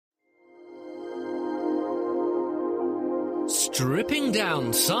Stripping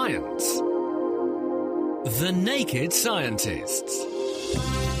down science. The Naked Scientists.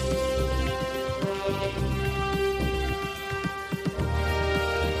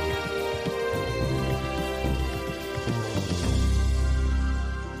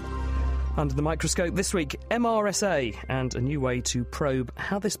 Under the microscope this week, MRSA and a new way to probe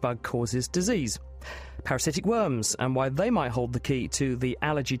how this bug causes disease. Parasitic worms and why they might hold the key to the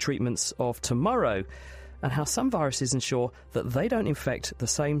allergy treatments of tomorrow. And how some viruses ensure that they don't infect the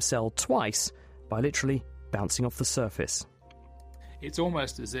same cell twice by literally bouncing off the surface. It's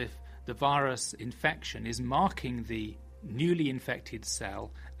almost as if the virus infection is marking the newly infected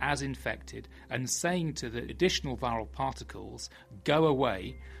cell as infected and saying to the additional viral particles, go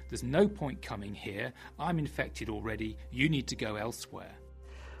away, there's no point coming here, I'm infected already, you need to go elsewhere.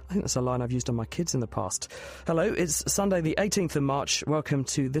 I think that's a line I've used on my kids in the past. Hello, it's Sunday the 18th of March. Welcome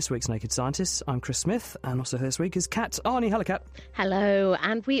to this week's Naked Scientists. I'm Chris Smith, and also this week is Kat Arney. Hello, Kat. Hello,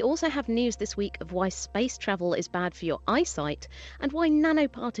 and we also have news this week of why space travel is bad for your eyesight and why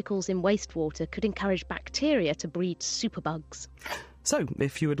nanoparticles in wastewater could encourage bacteria to breed superbugs. So,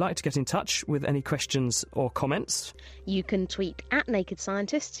 if you would like to get in touch with any questions or comments, you can tweet at Naked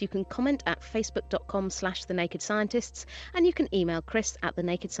Scientists, you can comment at facebook.com/The Naked Scientists, and you can email Chris at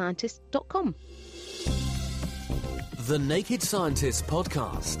thenakedscientist.com. The Naked Scientists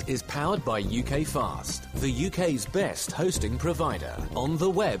podcast is powered by UK Fast, the UK's best hosting provider. On the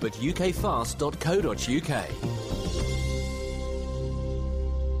web at ukfast.co.uk.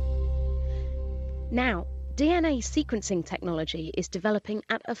 Now, DNA sequencing technology is developing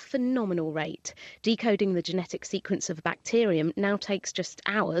at a phenomenal rate. Decoding the genetic sequence of a bacterium now takes just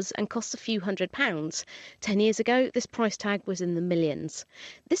hours and costs a few £100s. 10 years ago, this price tag was in the millions.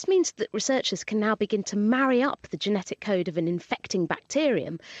 This means that researchers can now begin to marry up the genetic code of an infecting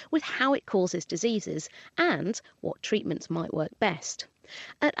bacterium with how it causes diseases and what treatments might work best.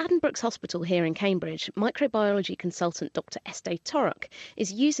 At Addenbrooke's Hospital here in Cambridge, microbiology consultant Dr. Estee Torok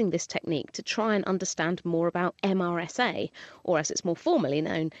is using this technique to try and understand more about MRSA, or as it's more formally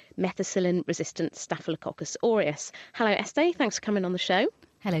known, methicillin-resistant Staphylococcus aureus. Hello Estee, thanks for coming on the show.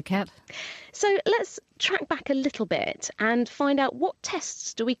 Hello, Kat. So let's track back a little bit and find out what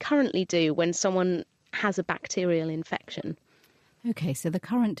tests do we currently do when someone has a bacterial infection? OK, so the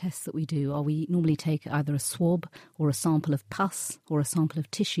current tests that we do are we normally take either a swab or a sample of pus or a sample of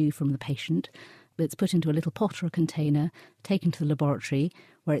tissue from the patient. It's put into a little pot or a container, taken to the laboratory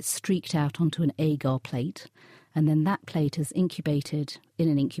where it's streaked out onto an agar plate. And then that plate is incubated in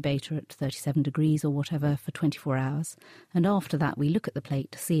an incubator at 37 degrees or whatever for 24 hours. And after that, we look at the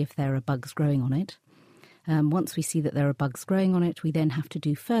plate to see if there are bugs growing on it. Once we see that there are bugs growing on it, we then have to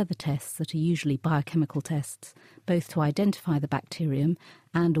do further tests that are usually biochemical tests, both to identify the bacterium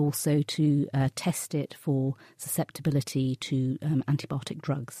and also to test it for susceptibility to antibiotic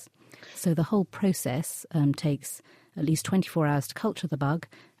drugs. So the whole process takes at least 24 hours to culture the bug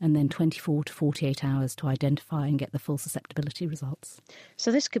and then 24 to 48 hours to identify and get the full susceptibility results.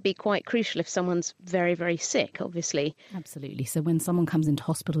 So this could be quite crucial if someone's very, very sick, obviously. Absolutely. So when someone comes into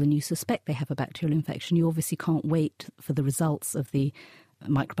hospital and you suspect they have a bacterial infection, you obviously can't wait for the results of the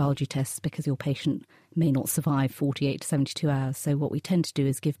microbiology tests because your patient may not survive 48 to 72 hours. So what we tend to do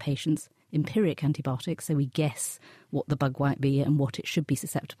is give patients empiric antibiotics, so we guess what the bug might be and what it should be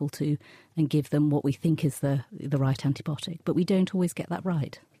susceptible to, and give them what we think is the right antibiotic. But we don't always get that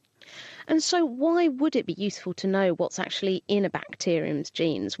right. And so why would it be useful to know what's actually in a bacterium's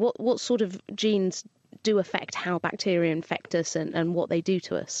genes? What sort of genes do affect how bacteria infect us and what they do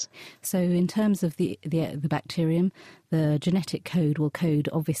to us? So in terms of the bacterium, the genetic code will code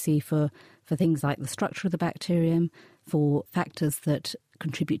obviously for things like the structure of the bacterium, for factors that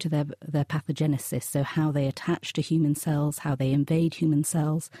contribute to their pathogenesis, so how they attach to human cells, how they invade human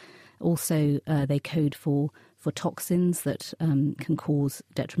cells. Also, they code for toxins that can cause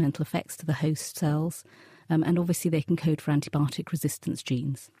detrimental effects to the host cells. And obviously they can code for antibiotic resistance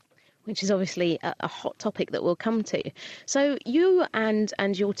genes. Which is obviously a hot topic that we'll come to. So you and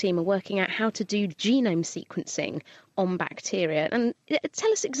your team are working out how to do genome sequencing on bacteria. And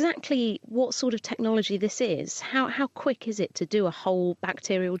tell us exactly what sort of technology this is. How quick is it to do a whole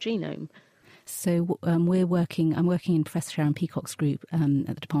bacterial genome? So I'm working in Professor Sharon Peacock's group at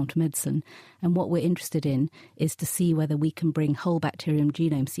the Department of Medicine, and what we're interested in is to see whether we can bring whole bacterium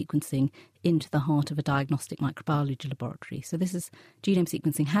genome sequencing into the heart of a diagnostic microbiology laboratory. So genome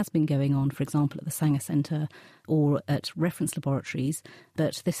sequencing has been going on, for example, at the Sanger Centre or at reference laboratories,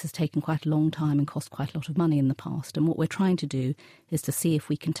 but this has taken quite a long time and cost quite a lot of money in the past. And what we're trying to do is to see if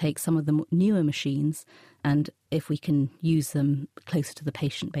we can take some of the newer machines and if we can use them closer to the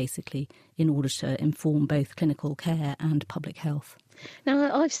patient, basically, in order to inform both clinical care and public health.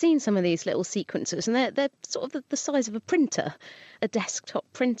 Now, I've seen some of these little sequencers, and they're sort of the size of a printer, a desktop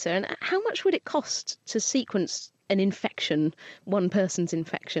printer. And how much would it cost to sequence an infection, one person's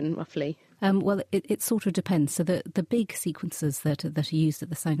infection, roughly? Well, it sort of depends. So the big sequencers that are used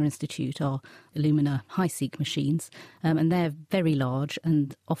at the Sanger Institute are Illumina HiSeq machines, and they're very large,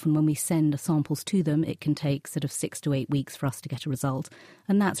 and often when we send samples to them, it can take sort of 6 to 8 weeks for us to get a result,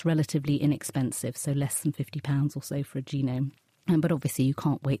 and that's relatively inexpensive, so less than £50 or so for a genome. But obviously you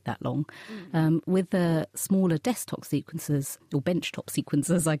can't wait that long. With the smaller desktop sequencers, or benchtop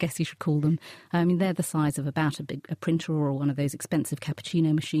sequencers, I guess you should call them, they're the size of about a printer or one of those expensive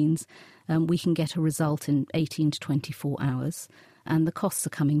cappuccino machines. We can get a result in 18 to 24 hours. And the costs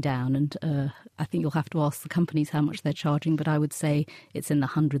are coming down, and I think you'll have to ask the companies how much they're charging, but I would say it's in the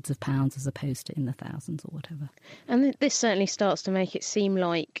hundreds of pounds as opposed to in the thousands or whatever. And this certainly starts to make it seem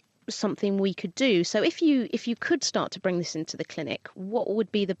like something we could do. So if you could start to bring this into the clinic, what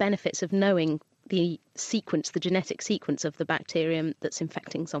would be the benefits of knowing the genetic sequence of the bacterium that's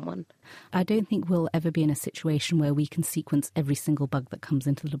infecting someone? I don't think we'll ever be in a situation where we can sequence every single bug that comes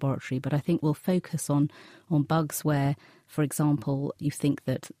into the laboratory, but I think we'll focus on bugs where, for example, you think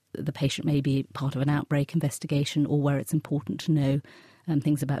that the patient may be part of an outbreak investigation, or where it's important to know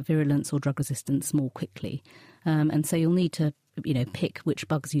things about virulence or drug resistance more quickly. And so you'll need to pick which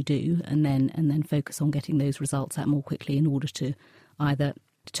bugs you do and then focus on getting those results out more quickly in order to either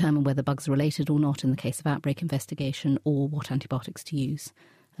determine whether bugs are related or not in the case of outbreak investigation, or what antibiotics to use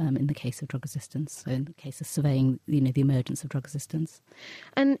in the case of drug resistance, so in the case of surveying the emergence of drug resistance.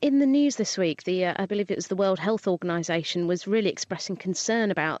 And in the news this week, I believe it was the World Health Organization was really expressing concern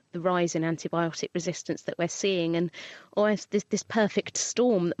about the rise in antibiotic resistance that we're seeing, and this perfect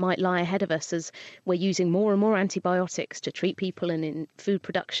storm that might lie ahead of us as we're using more and more antibiotics to treat people and in food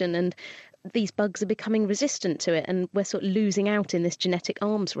production, and these bugs are becoming resistant to it, and we're sort of losing out in this genetic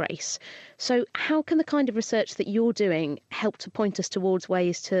arms race. So how can the kind of research that you're doing help to point us towards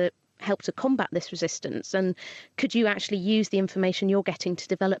ways to help to combat this resistance? And could you actually use the information you're getting to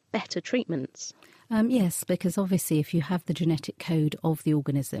develop better treatments? Yes, because obviously if you have the genetic code of the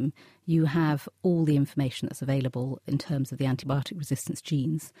organism, you have all the information that's available in terms of the antibiotic resistance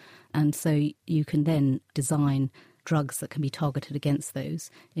genes. And so you can then design drugs that can be targeted against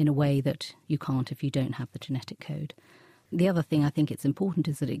those in a way that you can't if you don't have the genetic code. The other thing I think it's important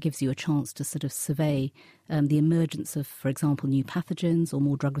is that it gives you a chance to sort of survey the emergence of, for example, new pathogens or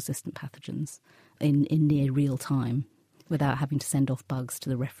more drug-resistant pathogens in near real time without having to send off bugs to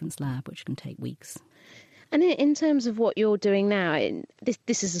the reference lab, which can take weeks. And in terms of what you're doing now,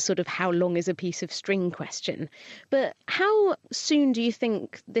 this is a sort of how long is a piece of string question, but how soon do you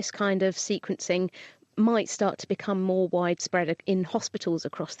think this kind of sequencing might start to become more widespread in hospitals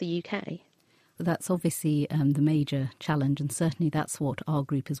across the UK? That's obviously the major challenge, and certainly that's what our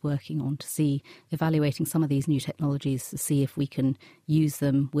group is working on, to see, evaluating some of these new technologies to see if we can use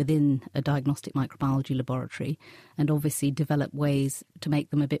them within a diagnostic microbiology laboratory, and obviously develop ways to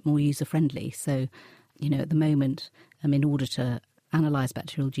make them a bit more user-friendly. So, at the moment, in order to analyse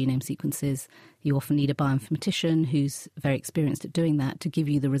bacterial genome sequences, you often need a bioinformatician who's very experienced at doing that to give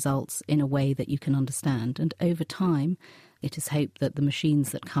you the results in a way that you can understand. And over time, it is hoped that the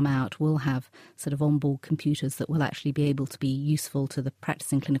machines that come out will have sort of onboard computers that will actually be able to be useful to the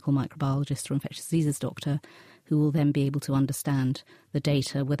practicing clinical microbiologist or infectious diseases doctor, who will then be able to understand the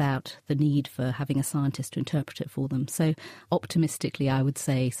data without the need for having a scientist to interpret it for them. So optimistically, I would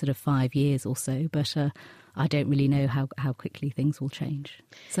say sort of 5 years or so, but I don't really know how quickly things will change.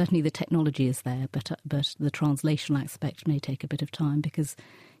 Certainly the technology is there, but the translational aspect may take a bit of time, because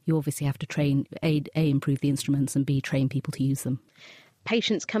you obviously have to train, A, improve the instruments, and B, train people to use them.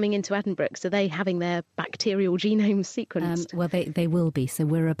 Patients coming into Addenbrooke's, are they having their bacterial genomes sequenced? Well, they will be. So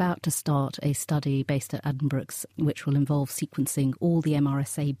we're about to start a study based at Addenbrooke's, which will involve sequencing all the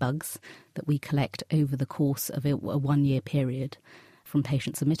MRSA bugs that we collect over the course of a 1-year period from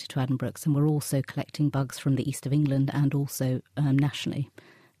patients admitted to Addenbrooke's. And we're also collecting bugs from the east of England and also nationally,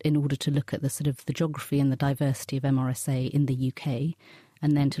 in order to look at the sort of the geography and the diversity of MRSA in the UK,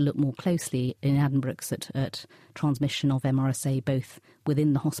 and then to look more closely in Addenbrooke's at transmission of MRSA both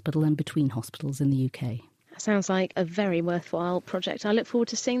within the hospital and between hospitals in the UK. That sounds like a very worthwhile project. I look forward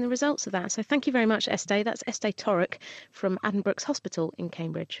to seeing the results of that. So thank you very much, Estee. That's Estee Torrock from Addenbrooke's Hospital in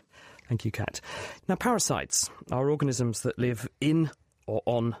Cambridge. Thank you, Kat. Now, parasites are organisms that live in or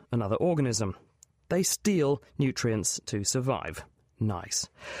on another organism. They steal nutrients to survive. Nice.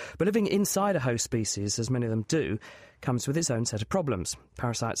 But living inside a host species, as many of them do, comes with its own set of problems.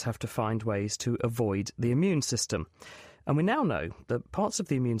 Parasites have to find ways to avoid the immune system. And we now know that parts of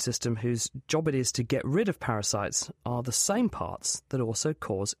the immune system whose job it is to get rid of parasites are the same parts that also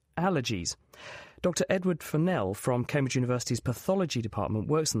cause allergies. Dr. Edward Fennell from Cambridge University's Pathology Department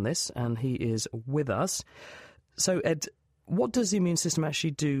works on this, and he is with us. So, Ed, what does the immune system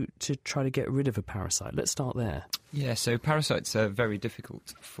actually do to try to get rid of a parasite? Let's start there. Yeah, so parasites are very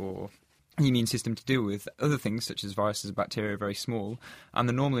difficult for the immune system to deal with. Other things, such as viruses and bacteria, are very small, and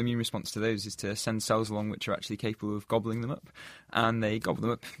the normal immune response to those is to send cells along which are actually capable of gobbling them up, and they gobble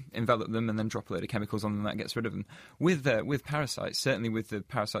them up, envelop them, and then drop a load of chemicals on them, and that gets rid of them. With parasites, certainly with the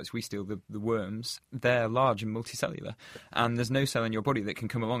parasites we steal, the worms, they're large and multicellular, and there's no cell in your body that can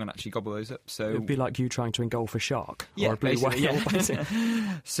come along and actually gobble those up. So it would be like you trying to engulf a shark or a blue whale.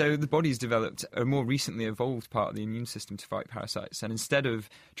 Yeah. So the body's developed a more recently evolved part of the immune system to fight parasites, and instead of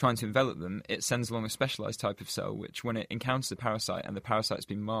trying to envelop them, it sends along a specialised type of cell which, when it encounters a parasite and the parasite's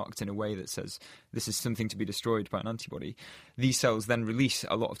been marked in a way that says this is something to be destroyed by an antibody, these cells then release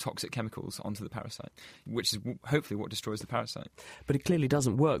a lot of toxic chemicals onto the parasite, which is hopefully what destroys the parasite. But it clearly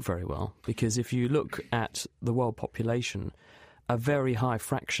doesn't work very well, because if you look at the world population, a very high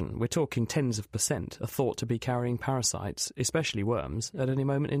fraction, we're talking tens of %, are thought to be carrying parasites, especially worms, at any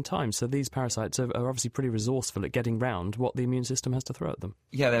moment in time. So these parasites are obviously pretty resourceful at getting round what the immune system has to throw at them.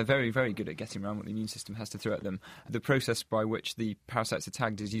 Yeah, they're very, very good at getting around what the immune system has to throw at them. The process by which the parasites are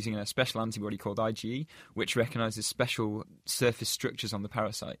tagged is using a special antibody called IgE, which recognises special surface structures on the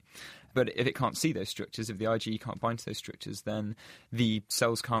parasite. But if it can't see those structures, if the IgE can't bind to those structures, then the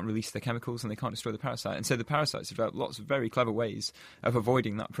cells can't release their chemicals and they can't destroy the parasite. And so the parasites have developed lots of very clever ways of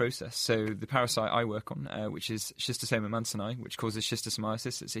avoiding that process. So the parasite I work on, which is Schistosoma mansoni, which causes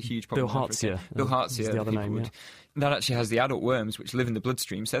schistosomiasis, it's a huge problem. Bilharzia, the other name, yeah. That actually has the adult worms which live in the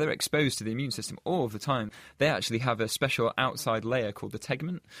bloodstream, so they're exposed to the immune system all of the time. They actually have a special outside layer called the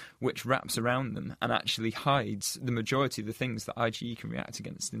tegument, which wraps around them and actually hides the majority of the things that IgE can react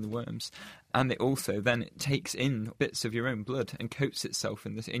against in the worms. And it also then takes in bits of your own blood and coats itself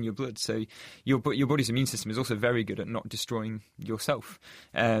in your blood. So your body's immune system is also very good at not destroying yourself.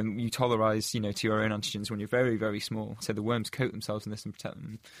 You tolerise, to your own antigens when you're very, very small. So the worms coat themselves in this and protect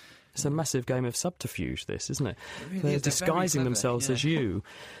them. It's a massive game of subterfuge, this, isn't it? They're is. disguising themselves as you.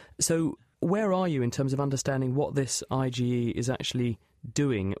 So where are you in terms of understanding what this IgE is actually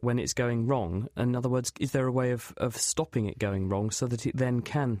doing when it's going wrong? In other words, is there a way of stopping it going wrong so that it then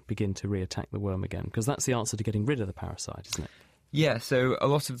can begin to reattack the worm again? Because that's the answer to getting rid of the parasite, isn't it? Yeah, so a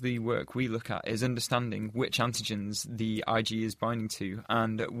lot of the work we look at is understanding which antigens the IgE is binding to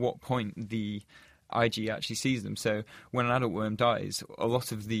and at what point the IgE actually sees them. So when an adult worm dies, a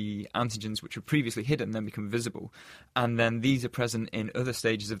lot of the antigens which were previously hidden then become visible, and then these are present in other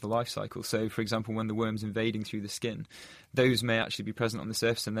stages of the life cycle. So for example, when the worm's invading through the skin, those may actually be present on the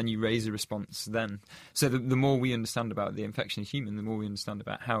surface, and then you raise a response then. So the more we understand about the infection in human, the more we understand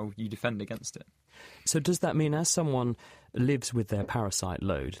about how you defend against it. So does that mean as someone lives with their parasite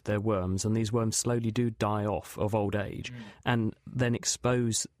load, their worms, and these worms slowly do die off of old age, and then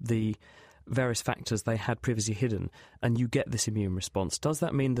expose the various factors they had previously hidden, and you get this immune response, does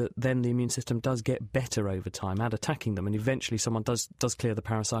that mean that then the immune system does get better over time at attacking them, and eventually someone does clear the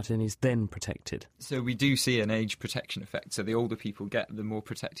parasite and is then protected? So we do see an age protection effect. So the older people get, the more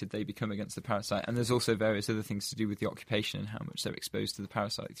protected they become against the parasite. And there's also various other things to do with the occupation and how much they're exposed to the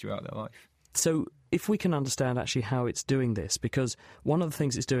parasite throughout their life. So if we can understand actually how it's doing this, because one of the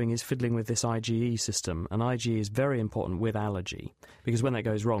things it's doing is fiddling with this IgE system, and IgE is very important with allergy, because when that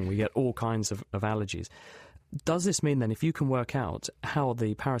goes wrong we get all kinds of allergies. Does this mean then if you can work out how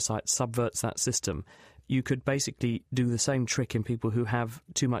the parasite subverts that system, you could basically do the same trick in people who have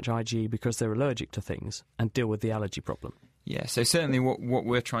too much IgE because they're allergic to things and deal with the allergy problem? Yeah, so certainly what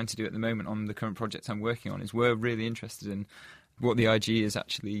we're trying to do at the moment on the current project I'm working on is we're really interested in what the IgE is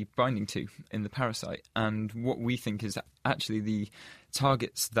actually binding to in the parasite, and what we think is actually the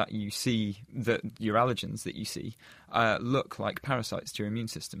targets that you see, that your allergens that you see, look like parasites to your immune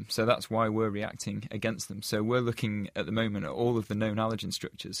system. So that's why we're reacting against them. So we're looking at the moment at all of the known allergen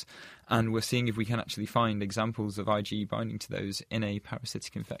structures, and we're seeing if we can actually find examples of IgE binding to those in a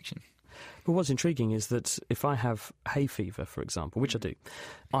parasitic infection. But what's intriguing is that if I have hay fever, for example, which I do,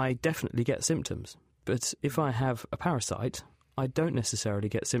 I definitely get symptoms. But if I have a parasite, I don't necessarily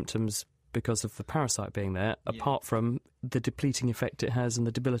get symptoms because of the parasite being there, apart from the depleting effect it has and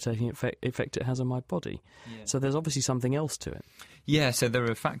the debilitating effect it has on my body. Yeah. So there's obviously something else to it. Yeah, so there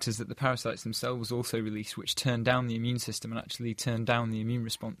are factors that the parasites themselves also release which turn down the immune system and actually turn down the immune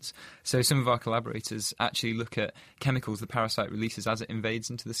response. So some of our collaborators actually look at chemicals the parasite releases as it invades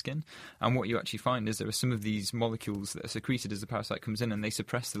into the skin, and what you actually find is there are some of these molecules that are secreted as the parasite comes in and they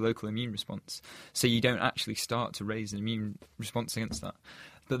suppress the local immune response. So you don't actually start to raise an immune response against that.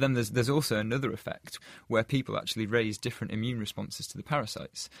 But then there's also another effect where people actually raise different immune responses to the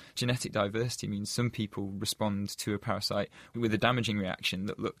parasites. Genetic diversity means some people respond to a parasite with a damaging reaction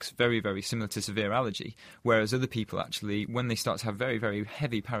that looks very, very similar to severe allergy, whereas other people actually, when they start to have very, very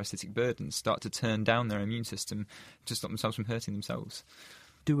heavy parasitic burdens, start to turn down their immune system to stop themselves from hurting themselves.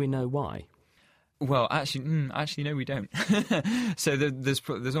 Do we know why? Well, actually, no, we don't. So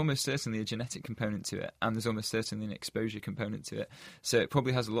there's almost certainly a genetic component to it, and there's almost certainly an exposure component to it. So it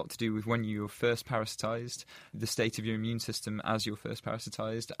probably has a lot to do with when you were first parasitised, the state of your immune system as you're first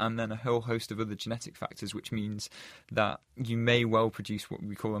parasitised, and then a whole host of other genetic factors, which means that you may well produce what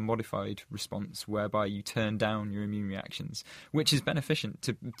we call a modified response, whereby you turn down your immune reactions, which is beneficent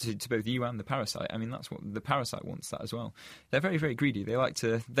to both you and the parasite. I mean, that's what the parasite wants, that as well. They're very, very greedy.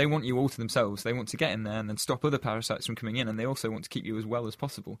 They want you all to themselves. They want to get in there and then stop other parasites from coming in, and they also want to keep you as well as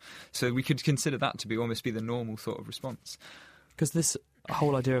possible. So we could consider that to be almost the normal sort of response. Because this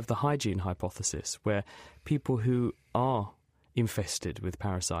whole idea of the hygiene hypothesis, where people who are infested with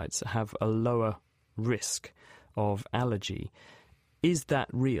parasites have a lower risk of allergy, is that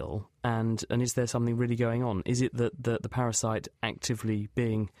real? And is there something really going on? Is it that the parasite actively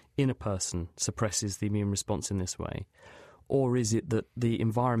being in a person suppresses the immune response in this way? Or is it that the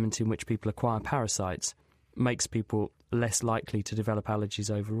environment in which people acquire parasites makes people less likely to develop allergies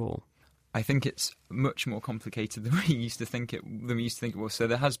overall? I think it's much more complicated than we used to think it was. So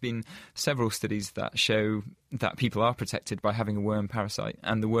there has been several studies that show that people are protected by having a worm parasite,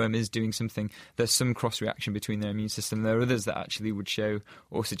 and the worm is doing something. There's some cross-reaction between their immune system. There are others that actually would show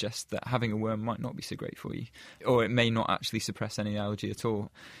or suggest that having a worm might not be so great for you, or it may not actually suppress any allergy at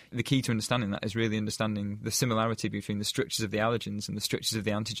all. The key to understanding that is really understanding the similarity between the structures of the allergens and the structures of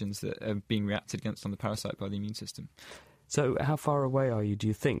the antigens that are being reacted against on the parasite by the immune system. So how far away are you, do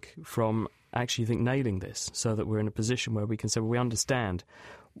you think, from actually nailing this, so that we're in a position where we can say, well, we understand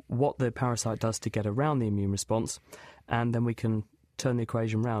what the parasite does to get around the immune response, and then we can turn the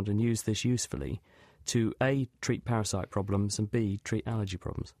equation round and use this usefully to A, treat parasite problems, and B, treat allergy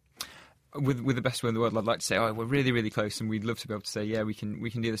problems? With the best will in the world, I'd like to say, we're really, really close, and we'd love to be able to say, yeah, we can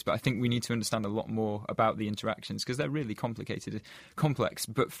do this. But I think we need to understand a lot more about the interactions, because they're really complicated, complex,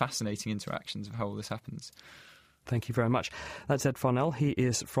 but fascinating interactions of how all this happens. Thank you very much. That's Ed Farnell. He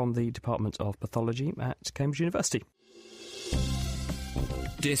is from the Department of Pathology at Cambridge University.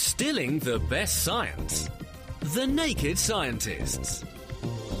 Distilling the best science. The Naked Scientists.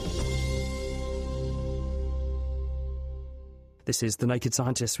 This is The Naked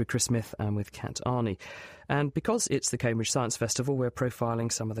Scientists with Chris Smith and with Kat Arney. And because it's the Cambridge Science Festival, we're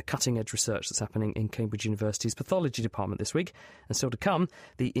profiling some of the cutting-edge research that's happening in Cambridge University's pathology department this week. And still to come,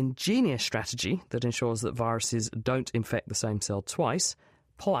 the ingenious strategy that ensures that viruses don't infect the same cell twice.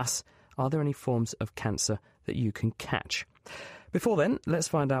 Plus, are there any forms of cancer that you can catch? Before then, let's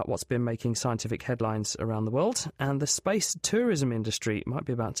find out what's been making scientific headlines around the world. And the space tourism industry might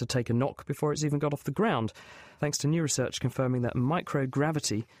be about to take a knock before it's even got off the ground, thanks to new research confirming that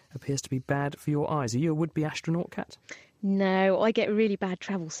microgravity appears to be bad for your eyes. Are you a would-be astronaut, Kat? No, I get really bad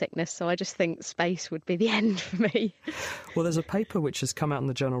travel sickness, so I just think space would be the end for me. Well, there's a paper which has come out in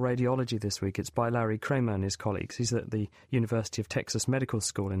the journal Radiology this week. It's by Larry Kramer and his colleagues. He's at the University of Texas Medical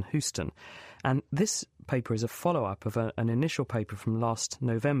School in Houston. And this paper is a follow-up of an initial paper from last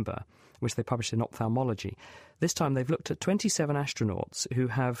November, which they published in Ophthalmology. This time they've looked at 27 astronauts who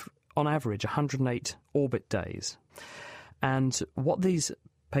have, on average, 108 orbit days. And what these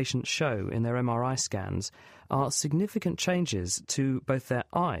patients show in their MRI scans are significant changes to both their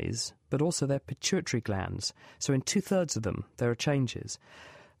eyes but also their pituitary glands. So in 2/3 of them there are changes.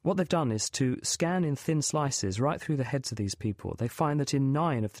 What they've done is to scan in thin slices right through the heads of these people. They find that in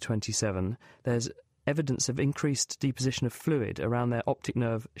 9 of the 27 there's evidence of increased deposition of fluid around their optic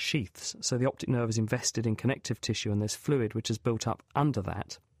nerve sheaths. So the optic nerve is invested in connective tissue and there's fluid which is built up under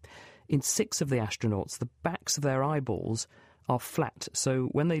that. In 6 of the astronauts, the backs of their eyeballs are flat, so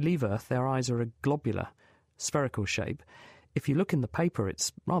when they leave Earth, their eyes are a globular, spherical shape. If you look in the paper,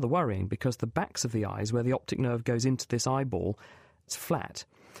 it's rather worrying because the backs of the eyes, where the optic nerve goes into this eyeball, it's flat.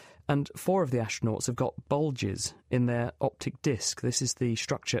 And 4 of the astronauts have got bulges in their optic disc. This is the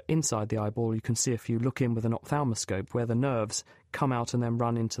structure inside the eyeball you can see if you look in with an ophthalmoscope, where the nerves come out and then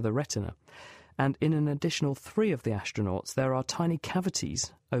run into the retina. And in an additional 3 of the astronauts, there are tiny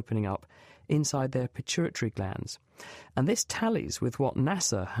cavities opening up inside their pituitary glands. And this tallies with what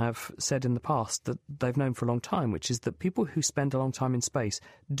NASA have said in the past that they've known for a long time, which is that people who spend a long time in space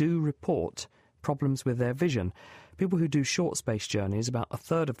do report problems with their vision. People who do short space journeys, about a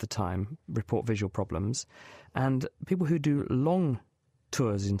third of the time, report visual problems, and people who do long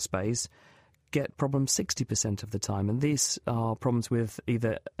tours in space get problems 60% of the time, and these are problems with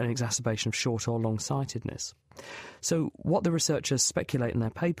either an exacerbation of short or long-sightedness. So what the researchers speculate in their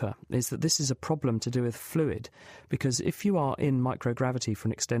paper is that this is a problem to do with fluid, because if you are in microgravity for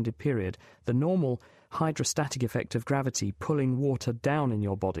an extended period, the normal hydrostatic effect of gravity pulling water down in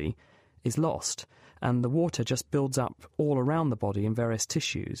your body is lost, and the water just builds up all around the body in various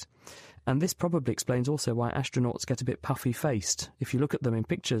tissues. And this probably explains also why astronauts get a bit puffy-faced. If you look at them in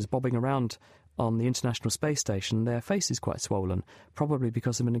pictures bobbing around on the International Space Station, their face is quite swollen, probably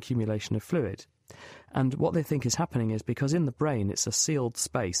because of an accumulation of fluid. And what they think is happening is because in the brain it's a sealed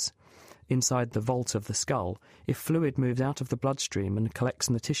space inside the vault of the skull. If fluid moves out of the bloodstream and collects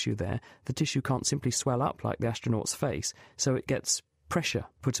in the tissue there, the tissue can't simply swell up like the astronaut's face, so it gets pressure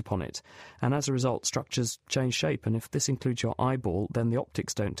put upon it, and as a result structures change shape. And if this includes your eyeball, then the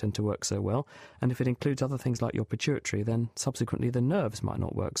optics don't tend to work so well, and if it includes other things like your pituitary, then subsequently the nerves might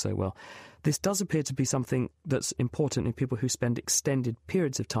not work so well. This does appear to be something that's important in people who spend extended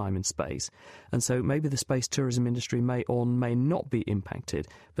periods of time in space, and so maybe the space tourism industry may or may not be impacted,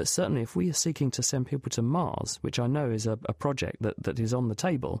 but certainly if we are seeking to send people to Mars, which I know is a project that is on the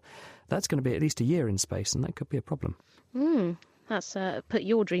table, that's going to be at least a year in space, and that could be a problem. That's put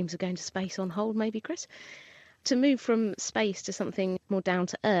your dreams of going to space on hold, maybe, Chris. To move from space to something more down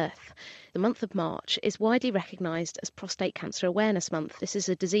to earth, the month of March is widely recognised as Prostate Cancer Awareness Month. This is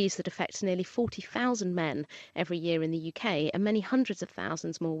a disease that affects nearly 40,000 men every year in the UK and many hundreds of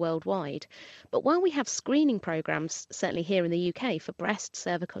thousands more worldwide. But while we have screening programmes, certainly here in the UK, for breast,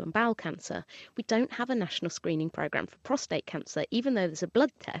 cervical and bowel cancer, we don't have a national screening programme for prostate cancer, even though there's a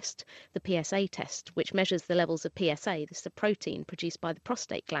blood test, the PSA test, which measures the levels of PSA. This is a protein produced by the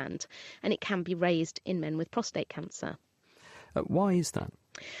prostate gland, and it can be raised in men with prostate cancer. Why is that?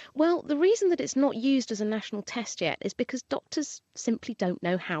 Well, the reason that it's not used as a national test yet is because doctors simply don't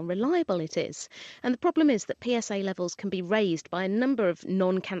know how reliable it is. And the problem is that PSA levels can be raised by a number of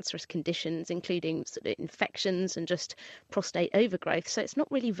non-cancerous conditions, including sort of infections and just prostate overgrowth, so it's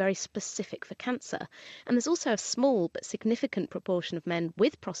not really very specific for cancer. And there's also a small but significant proportion of men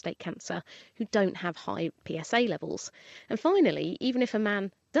with prostate cancer who don't have high PSA levels. And finally, even if a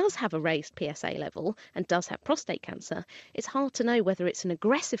man does have a raised PSA level and does have prostate cancer, it's hard to know whether it's an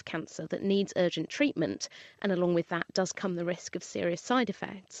aggressive cancer that needs urgent treatment, and along with that does come the risk of serious side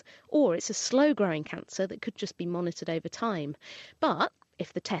effects, or it's a slow-growing cancer that could just be monitored over time. But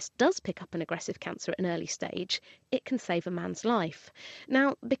if the test does pick up an aggressive cancer at an early stage, it can save a man's life.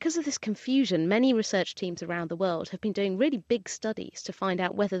 Now, because of this confusion, many research teams around the world have been doing really big studies to find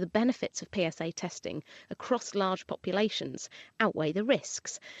out whether the benefits of PSA testing across large populations outweigh the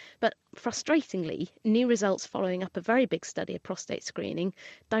risks. But frustratingly, new results following up a very big study of prostate screening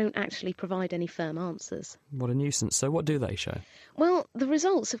don't actually provide any firm answers. What a nuisance. So what do they show? Well, the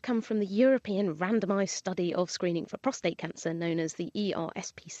results have come from the European randomised study of screening for prostate cancer, known as the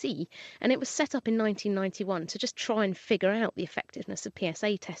ERSPC, and it was set up in 1991 to just try and figure out the effectiveness of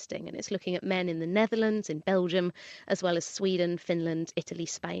PSA testing, and it's looking at men in the Netherlands, in Belgium, as well as Sweden, Finland, Italy,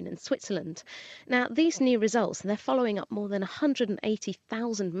 Spain and Switzerland. Now, these new results, they're following up more than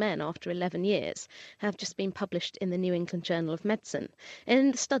 180,000 men after 11 years, have just been published in the New England Journal of Medicine. And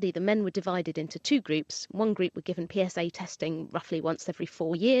in the study, the men were divided into 2 groups. One group were given PSA testing roughly once every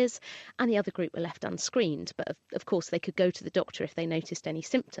 4 years, and the other group were left unscreened, but of course they could go to the doctor if they noticed any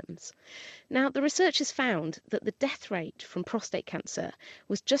symptoms. Now, the researchers found that the death rate from prostate cancer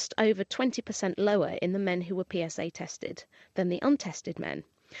was just over 20% lower in the men who were PSA tested than the untested men.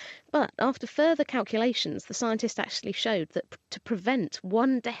 But after further calculations, the scientists actually showed that to prevent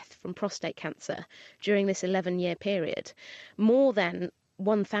one death from prostate cancer during this 11-year period, more than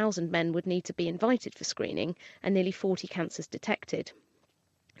 1,000 men would need to be invited for screening and nearly 40 cancers detected.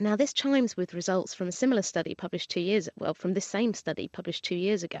 Now, this chimes with results from a similar study published from this same study published 2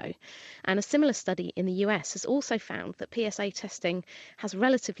 years ago. And a similar study in the US has also found that PSA testing has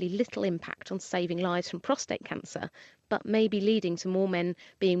relatively little impact on saving lives from prostate cancer, but may be leading to more men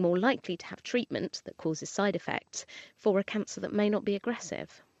being more likely to have treatment that causes side effects for a cancer that may not be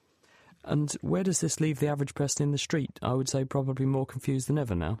aggressive. And where does this leave the average person in the street? I would say probably more confused than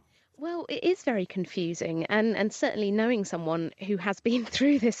ever now. Well, it is very confusing, and certainly knowing someone who has been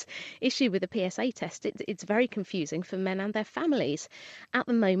through this issue with a PSA test, it's very confusing for men and their families. At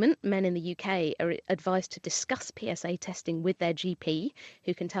the moment, men in the UK are advised to discuss PSA testing with their GP,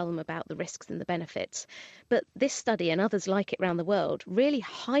 who can tell them about the risks and the benefits. But this study and others like it around the world really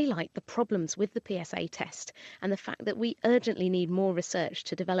highlight the problems with the PSA test and the fact that we urgently need more research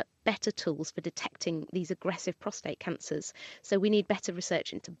to develop better tools for detecting these aggressive prostate cancers. So we need better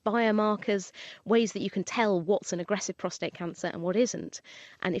research into biomarkers, ways that you can tell what's an aggressive prostate cancer and what isn't.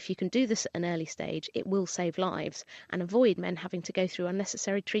 And if you can do this at an early stage, it will save lives and avoid men having to go through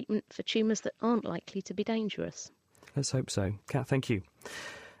unnecessary treatment for tumours that aren't likely to be dangerous. Let's hope so. Kat, thank you.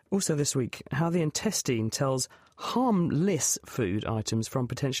 Also this week, how the intestine tells harmless food items from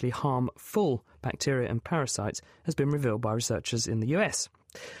potentially harmful bacteria and parasites has been revealed by researchers in the US.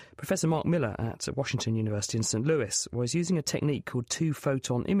 Professor Mark Miller at Washington University in St. Louis was using a technique called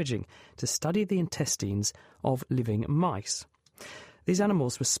 2-photon imaging to study the intestines of living mice. These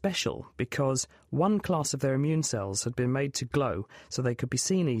animals were special because one class of their immune cells had been made to glow so they could be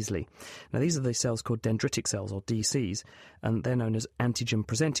seen easily. Now, these are the cells called dendritic cells, or DCs, and they're known as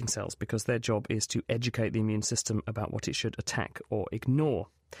antigen-presenting cells because their job is to educate the immune system about what it should attack or ignore.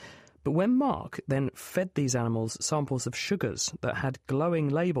 But when Mark then fed these animals samples of sugars that had glowing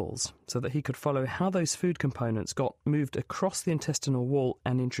labels so that he could follow how those food components got moved across the intestinal wall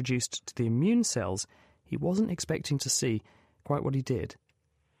and introduced to the immune cells, he wasn't expecting to see quite what he did.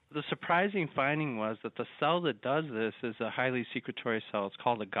 The surprising finding was that the cell that does this is a highly secretory cell. It's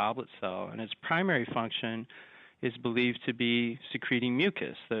called a goblet cell, and its primary function is believed to be secreting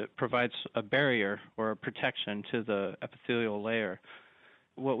mucus that provides a barrier or a protection to the epithelial layer.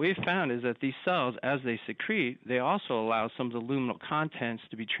 What we've found is that these cells, as they secrete, they also allow some of the luminal contents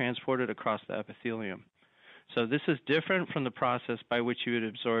to be transported across the epithelium. So this is different from the process by which you would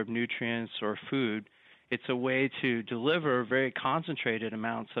absorb nutrients or food. It's a way to deliver very concentrated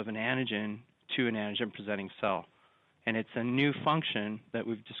amounts of an antigen to an antigen-presenting cell. And it's a new function that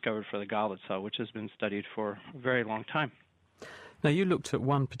we've discovered for the goblet cell, which has been studied for a very long time. Now, you looked at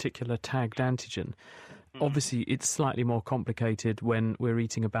one particular tagged antigen. Obviously, it's slightly more complicated when we're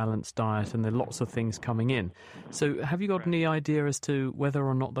eating a balanced diet and there are lots of things coming in. So have you got any idea as to whether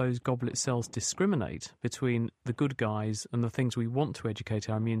or not those goblet cells discriminate between the good guys and the things we want to educate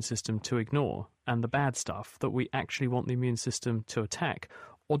our immune system to ignore and the bad stuff that we actually want the immune system to attack?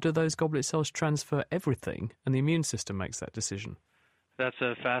 Or do those goblet cells transfer everything and the immune system makes that decision? That's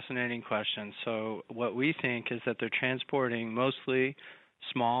a fascinating question. So what we think is that they're transporting mostly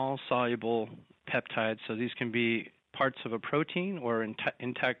small soluble peptides. So these can be parts of a protein or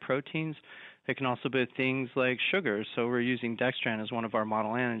intact proteins. They can also be things like sugars. So we're using dextran as one of our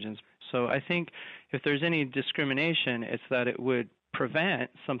model antigens. So I think if there's any discrimination, it's that it would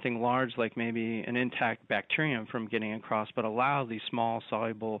prevent something large like maybe an intact bacterium from getting across, but allow these small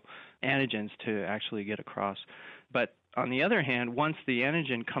soluble antigens to actually get across. But on the other hand, once the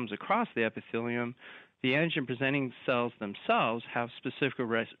antigen comes across the epithelium, the antigen-presenting cells themselves have specific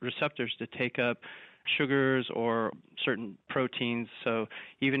receptors to take up sugars or certain proteins. So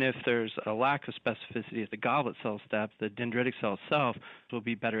even if there's a lack of specificity at the goblet cell step, the dendritic cell itself will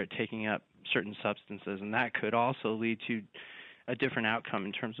be better at taking up certain substances, and that could also lead to a different outcome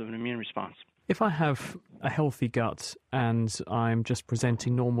in terms of an immune response. If I have a healthy gut and I'm just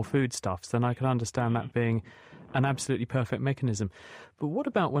presenting normal foodstuffs, then I can understand that being an absolutely perfect mechanism. But what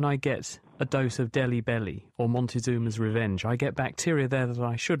about when I get a dose of Delhi Belly or Montezuma's Revenge? I get bacteria there that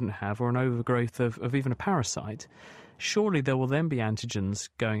I shouldn't have, or an overgrowth of even a parasite. Surely there will then be antigens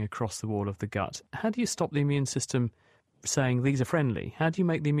going across the wall of the gut. How do you stop the immune system saying these are friendly? How do you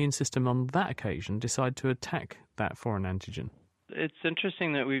make the immune system on that occasion decide to attack that foreign antigen? It's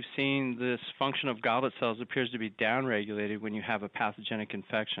interesting that we've seen this function of goblet cells appears to be downregulated when you have a pathogenic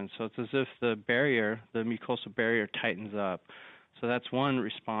infection. So it's as if the barrier, the mucosal barrier, tightens up. So that's one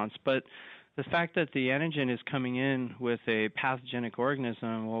response. But the fact that the antigen is coming in with a pathogenic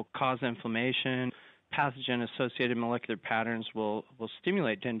organism will cause inflammation. Pathogen-associated molecular patterns will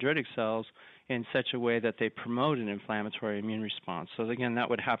stimulate dendritic cells in such a way that they promote an inflammatory immune response. So again, that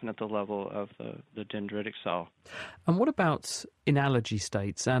would happen at the level of the dendritic cell. And what about in allergy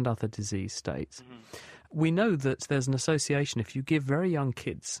states and other disease states? We know that there's an association if you give very young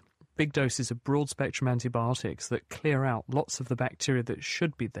kids big doses of broad-spectrum antibiotics that clear out lots of the bacteria that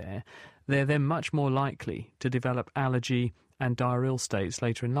should be there, they're then much more likely to develop allergy and diarrheal states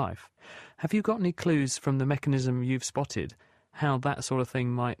later in life. Have you got any clues from the mechanism you've spotted how that sort of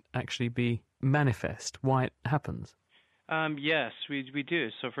thing might actually be manifest, why it happens? Yes, we do.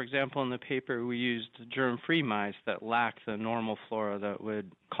 So, for example, in the paper, we used germ-free mice that lacked the normal flora that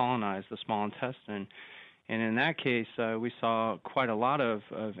would colonize the small intestine. And in that case, we saw quite a lot of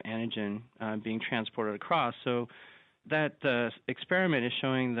antigen being transported across. So that experiment is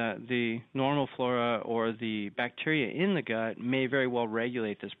showing that the normal flora or the bacteria in the gut may very well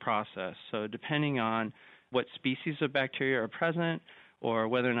regulate this process. So depending on what species of bacteria are present or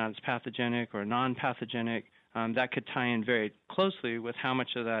whether or not it's pathogenic or non-pathogenic, that could tie in very closely with how much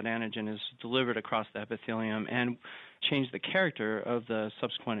of that antigen is delivered across the epithelium and change the character of the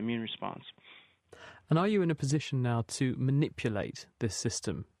subsequent immune response. And are you in a position now to manipulate this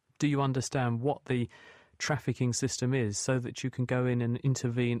system? Do you understand what the trafficking system is so that you can go in and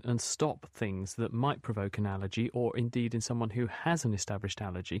intervene and stop things that might provoke an allergy, or indeed in someone who has an established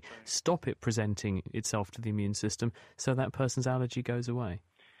allergy, stop it presenting itself to the immune system so that person's allergy goes away?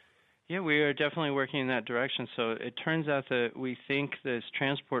 Yeah, we are definitely working in that direction. So it turns out that we think this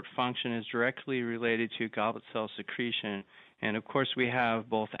transport function is directly related to goblet cell secretion. And of course, we have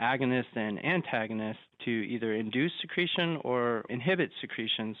both agonists and antagonists to either induce secretion or inhibit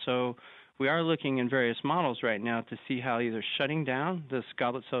secretion. So we are looking in various models right now to see how either shutting down this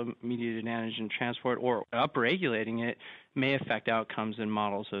goblet cell-mediated antigen transport or upregulating it may affect outcomes in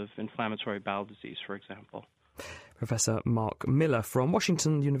models of inflammatory bowel disease, for example. Professor Mark Miller from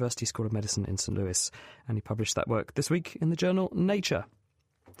Washington University School of Medicine in St. Louis, and he published that work this week in the journal Nature.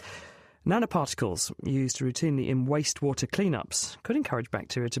 Nanoparticles, used routinely in wastewater cleanups, could encourage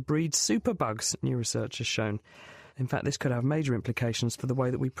bacteria to breed superbugs, new research has shown. In fact, this could have major implications for the way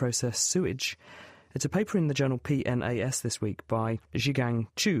that we process sewage. It's a paper in the journal PNAS this week by Zhigang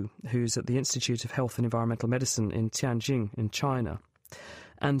Chu, who's at the Institute of Health and Environmental Medicine in Tianjin in China.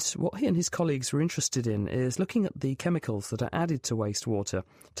 And what he and his colleagues were interested in is looking at the chemicals that are added to wastewater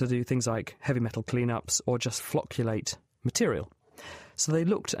to do things like heavy metal cleanups or just flocculate material. So they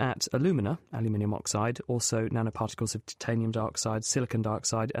looked at alumina, aluminium oxide, also nanoparticles of titanium dioxide, silicon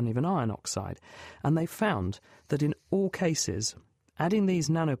dioxide, and even iron oxide. And they found that in all cases, adding these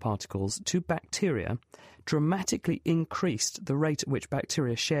nanoparticles to bacteria dramatically increased the rate at which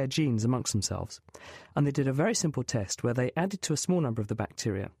bacteria share genes amongst themselves. And they did a very simple test where they added to a small number of the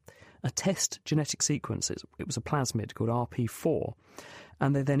bacteria a test genetic sequence. It was a plasmid called RP4.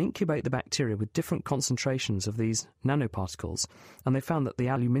 And they then incubate the bacteria with different concentrations of these nanoparticles. And they found that the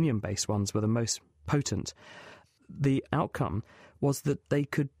aluminium-based ones were the most potent. The outcome was that they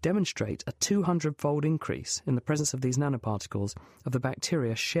could demonstrate a 200-fold increase in the presence of these nanoparticles of the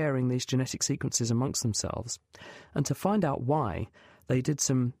bacteria sharing these genetic sequences amongst themselves. And to find out why, they did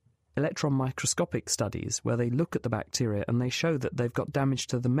some electron microscopic studies where they look at the bacteria and they show that they've got damage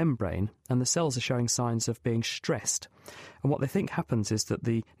to the membrane and the cells are showing signs of being stressed. And what they think happens is that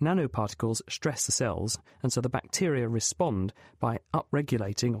the nanoparticles stress the cells, and so the bacteria respond by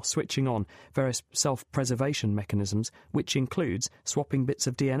upregulating or switching on various self-preservation mechanisms, which includes swapping bits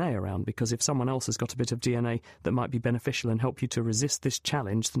of DNA around, because if someone else has got a bit of DNA that might be beneficial and help you to resist this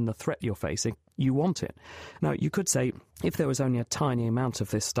challenge, then the threat you're facing, you want it. Now, you could say if there was only a tiny amount of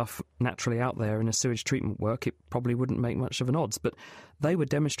this stuff naturally out there in a sewage treatment work, it probably wouldn't make much of an odds, but they were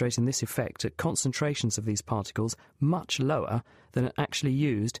demonstrating this effect at concentrations of these particles much lower than are actually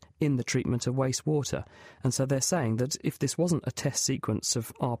used in the treatment of wastewater. And so they're saying that if this wasn't a test sequence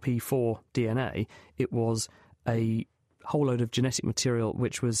of RP4 DNA, it was a whole load of genetic material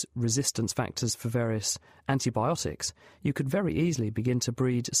which was resistance factors for various antibiotics, you could very easily begin to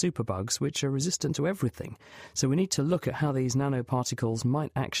breed superbugs which are resistant to everything. So we need to look at how these nanoparticles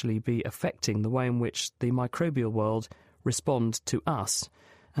might actually be affecting the way in which the microbial world respond to us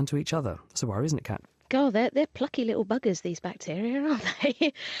and to each other. That's a worry, isn't it, Kat? God, they're plucky little buggers, these bacteria, aren't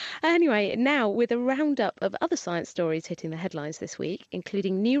they? Anyway, now with a roundup of other science stories hitting the headlines this week,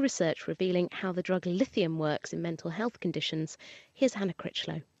 including new research revealing how the drug lithium works in mental health conditions, here's Hannah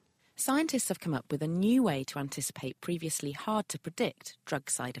Critchlow. Scientists have come up with a new way to anticipate previously hard-to-predict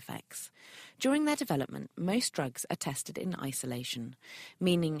drug side effects. During their development, most drugs are tested in isolation,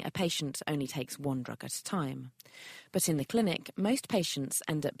 meaning a patient only takes one drug at a time. But in the clinic, most patients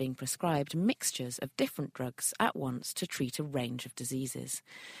end up being prescribed mixtures of different drugs at once to treat a range of diseases.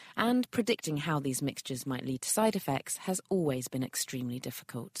 And predicting how these mixtures might lead to side effects has always been extremely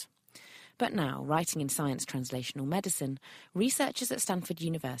difficult. But now, writing in Science Translational Medicine, researchers at Stanford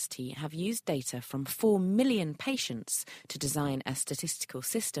University have used data from 4 million patients to design a statistical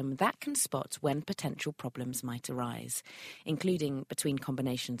system that can spot when potential problems might arise, including between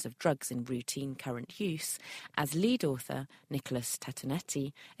combinations of drugs in routine current use, as lead author Nicholas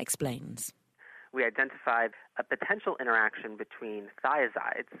Tatonetti explains. We identified a potential interaction between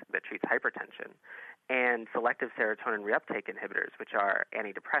thiazides, that treats hypertension, and selective serotonin reuptake inhibitors, which are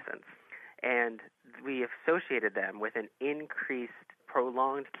antidepressants. And we associated them with an increased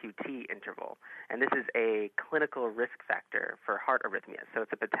prolonged QT interval. And this is a clinical risk factor for heart arrhythmias, so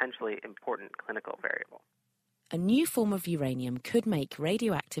it's a potentially important clinical variable. A new form of uranium could make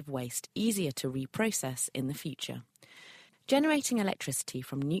radioactive waste easier to reprocess in the future. Generating electricity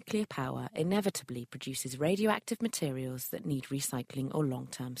from nuclear power inevitably produces radioactive materials that need recycling or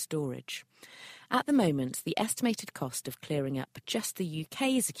long-term storage. At the moment, the estimated cost of clearing up just the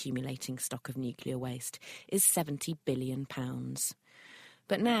UK's accumulating stock of nuclear waste is £70 billion.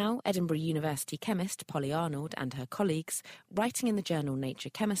 But now, Edinburgh University chemist Polly Arnold and her colleagues, writing in the journal Nature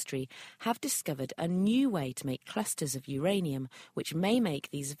Chemistry, have discovered a new way to make clusters of uranium which may make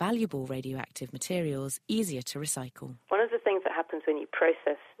these valuable radioactive materials easier to recycle. One of the things that happens when you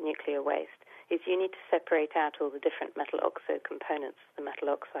process nuclear waste is you need to separate out all the different metal oxide components, the metal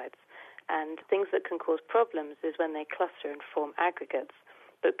oxides. And things that can cause problems is when they cluster and form aggregates.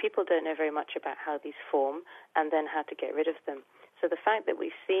 But people don't know very much about how these form and then how to get rid of them. So the fact that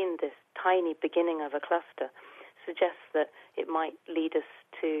we've seen this tiny beginning of a cluster suggests that it might lead us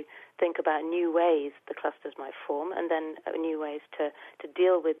to think about new ways the clusters might form and then new ways to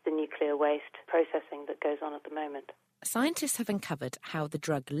deal with the nuclear waste processing that goes on at the moment. Scientists have uncovered how the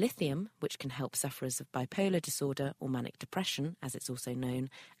drug lithium, which can help sufferers of bipolar disorder or manic depression, as it's also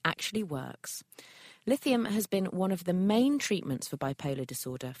known, actually works. Lithium has been one of the main treatments for bipolar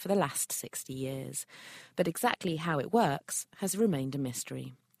disorder for the last 60 years, but exactly how it works has remained a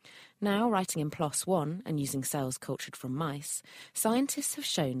mystery. Now, writing in PLOS ONE and using cells cultured from mice, scientists have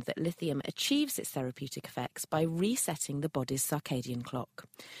shown that lithium achieves its therapeutic effects by resetting the body's circadian clock,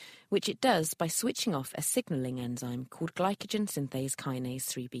 which it does by switching off a signalling enzyme called glycogen synthase kinase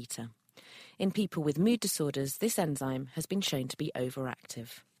 3-beta. In people with mood disorders, this enzyme has been shown to be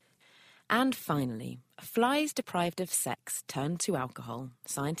overactive. And finally, flies deprived of sex turned to alcohol,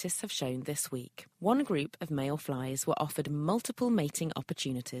 scientists have shown this week. One group of male flies were offered multiple mating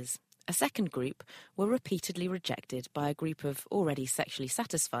opportunities. A second group were repeatedly rejected by a group of already sexually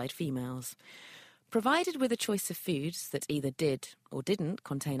satisfied females. Provided with a choice of foods that either did or didn't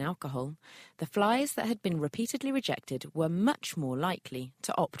contain alcohol, the flies that had been repeatedly rejected were much more likely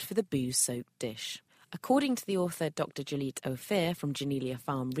to opt for the booze-soaked dish. According to the author Dr. Jalit Ophir from Genelia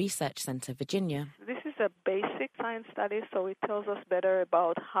Farm Research Center, Virginia, this is a basic science study, so it tells us better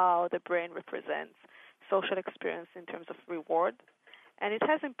about how the brain represents social experience in terms of reward, and it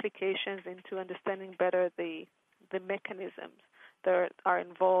has implications into understanding better the mechanisms that are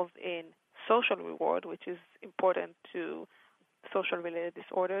involved in social reward, which is important to social-related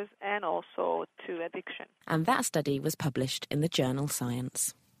disorders and also to addiction. And that study was published in the journal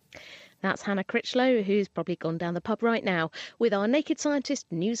Science. That's Hannah Critchlow, who's probably gone down the pub right now, with our Naked Scientist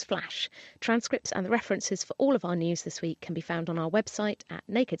News Flash. Transcripts and the references for all of our news this week can be found on our website at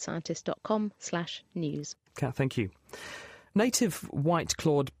nakedscientist.com/news. Kat, thank you. Native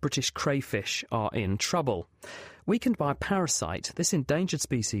white-clawed British crayfish are in trouble. Weakened by a parasite, this endangered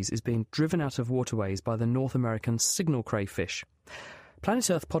species is being driven out of waterways by the North American signal crayfish. Planet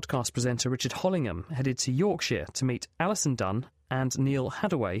Earth podcast presenter Richard Hollingham headed to Yorkshire to meet Alison Dunn and Neil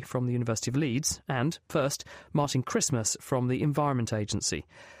Hadaway from the University of Leeds and, first, Martin Christmas from the Environment Agency.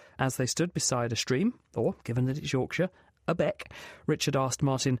 As they stood beside a stream, or, given that it's Yorkshire, a beck, Richard asked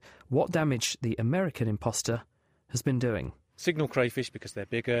Martin what damage the American imposter has been doing. Signal crayfish, because they're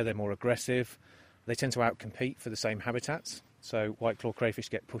bigger, they're more aggressive, they tend to outcompete for the same habitats, so white-clawed crayfish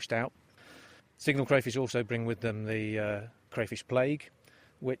get pushed out. Signal crayfish also bring with them the crayfish plague,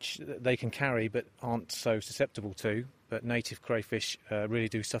 which they can carry but aren't so susceptible to, but native crayfish really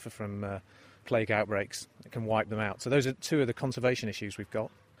do suffer from plague outbreaks. It can wipe them out. So those are two of the conservation issues we've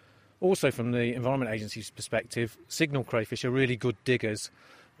got. Also, from the Environment Agency's perspective, signal crayfish are really good diggers,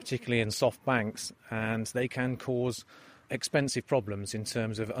 particularly in soft banks, and they can cause expensive problems in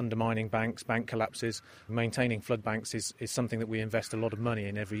terms of undermining banks, bank collapses. Maintaining flood banks is something that we invest a lot of money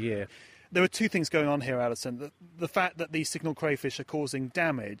in every year. There are two things going on here, Alison. The fact that these signal crayfish are causing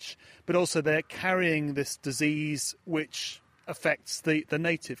damage, but also they're carrying this disease which affects the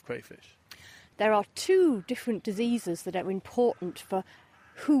native crayfish. There are two different diseases that are important for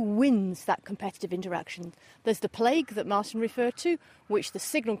who wins that competitive interaction. There's the plague that Martin referred to, which the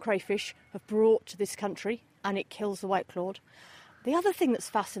signal crayfish have brought to this country, and it kills the white-clawed. The other thing that's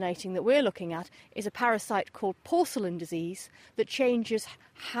fascinating that we're looking at is a parasite called porcelain disease that changes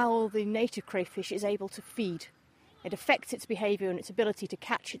how the native crayfish is able to feed. It affects its behaviour and its ability to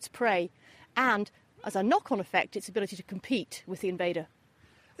catch its prey, and, as a knock-on effect, its ability to compete with the invader.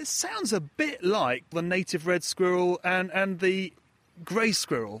 It sounds a bit like the native red squirrel and the grey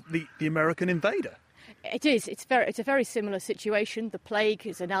squirrel, the American invader. It is. It's a very similar situation. The plague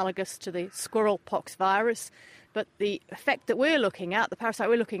is analogous to the squirrel pox virus, but the effect that we're looking at, the parasite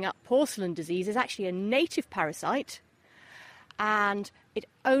we're looking at, porcelain disease, is actually a native parasite, and it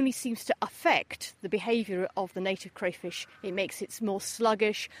only seems to affect the behaviour of the native crayfish. It makes it more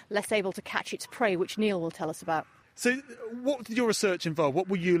sluggish, less able to catch its prey, which Neil will tell us about. So what did your research involve? What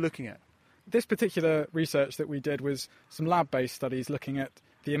were you looking at? This particular research that we did was some lab-based studies looking at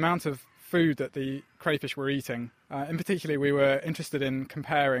the amount of food that the crayfish were eating. In particular, we were interested in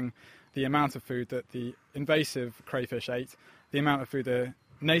comparing the amount of food that the invasive crayfish ate, the amount of food the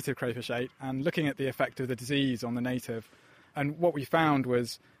native crayfish ate, and looking at the effect of the disease on the native. And what we found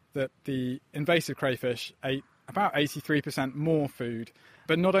was that the invasive crayfish ate about 83% more food.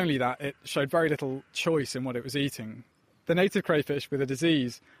 But not only that, it showed very little choice in what it was eating. The native crayfish with a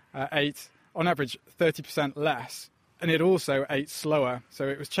disease ate, on average, 30% less, and it also ate slower, so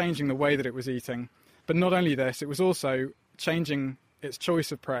it was changing the way that it was eating. But not only this, it was also changing its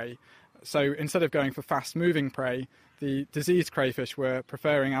choice of prey. So instead of going for fast-moving prey, the diseased crayfish were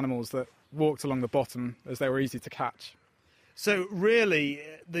preferring animals that walked along the bottom as they were easy to catch. So really,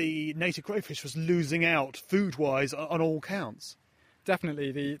 the native crayfish was losing out food-wise on all counts?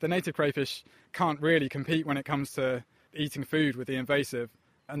 Definitely. The native crayfish can't really compete when it comes to eating food with the invasive,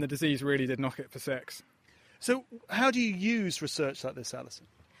 and the disease really did knock it for six. So how do you use research like this, Alison?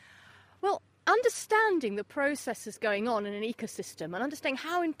 Well, understanding the processes going on in an ecosystem and understanding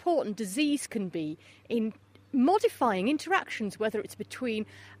how important disease can be in modifying interactions, whether it's between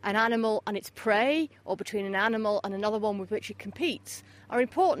an animal and its prey or between an animal and another one with which it competes, are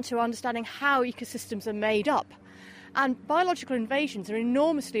important to understanding how ecosystems are made up. And biological invasions are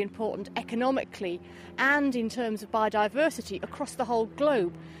enormously important economically and in terms of biodiversity across the whole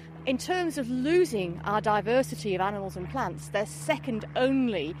globe. In terms of losing our diversity of animals and plants, they're second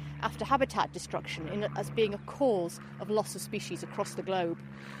only after habitat destruction as being a cause of loss of species across the globe.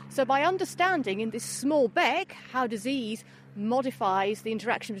 So by understanding in this small beck how disease modifies the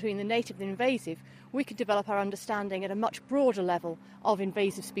interaction between the native and the invasive, we could develop our understanding at a much broader level of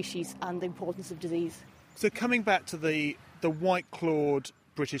invasive species and the importance of disease. So coming back to the white-clawed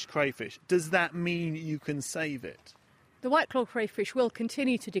British crayfish, does that mean you can save it? The white-clawed crayfish will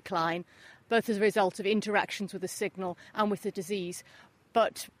continue to decline, both as a result of interactions with the signal and with the disease.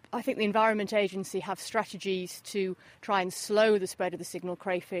 But I think the Environment Agency have strategies to try and slow the spread of the signal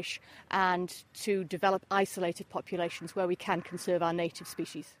crayfish and to develop isolated populations where we can conserve our native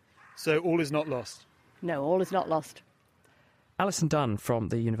species. So all is not lost? No, all is not lost. Alison Dunn from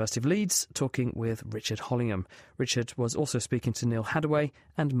the University of Leeds talking with Richard Hollingham. Richard was also speaking to Neil Hadaway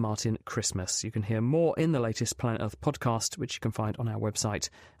and Martin Christmas. You can hear more in the latest Planet Earth podcast, which you can find on our website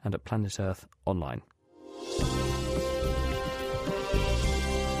and at Planet Earth online.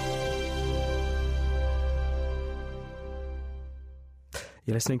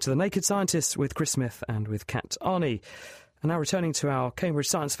 You're listening to The Naked Scientists with Chris Smith and with Kat Arney. And now returning to our Cambridge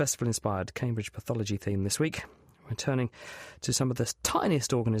Science Festival-inspired Cambridge pathology theme this week. We're turning to some of the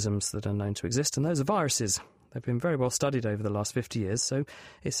tiniest organisms that are known to exist, and those are viruses. They've been very well studied over the last 50 years, so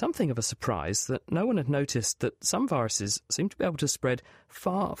it's something of a surprise that no one had noticed that some viruses seem to be able to spread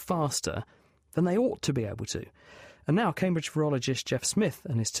far faster than they ought to be able to. And now Cambridge virologist Jeff Smith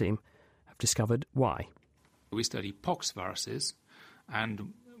and his team have discovered why. We study pox viruses,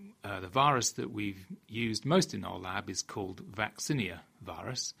 and the virus that we've used most in our lab is called vaccinia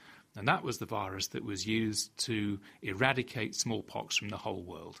virus. And that was the virus that was used to eradicate smallpox from the whole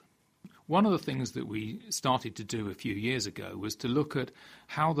world. One of the things that we started to do a few years ago was to look at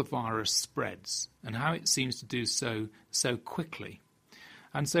how the virus spreads and how it seems to do so quickly.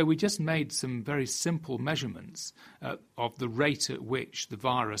 And so we just made some very simple measurements of the rate at which the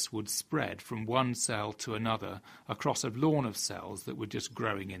virus would spread from one cell to another across a lawn of cells that were just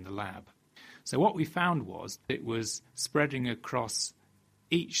growing in the lab. So what we found was it was spreading across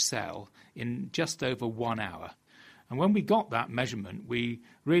each cell in just over 1 hour. And when we got that measurement, we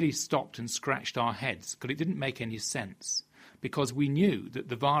really stopped and scratched our heads because it didn't make any sense, because we knew that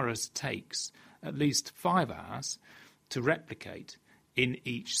the virus takes at least 5 hours to replicate in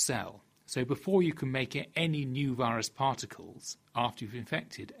each cell. So before you can make any new virus particles after you've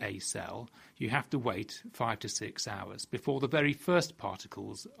infected a cell, you have to wait 5 to 6 hours before the very first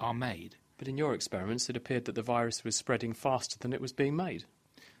particles are made. But in your experiments, it appeared that the virus was spreading faster than it was being made.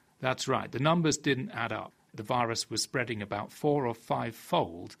 That's right. The numbers didn't add up. The virus was spreading about 4 or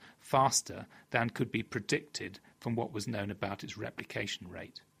 5-fold faster than could be predicted from what was known about its replication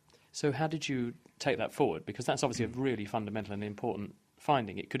rate. So how did you take that forward? Because that's obviously a really fundamental and important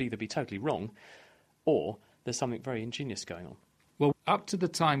finding. It could either be totally wrong or there's something very ingenious going on. Well, Up to the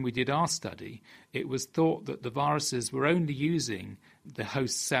time we did our study, it was thought that the viruses were only using the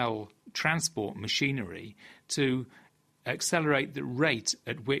host cell transport machinery to accelerate the rate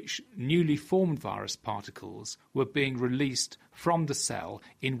at which newly formed virus particles were being released from the cell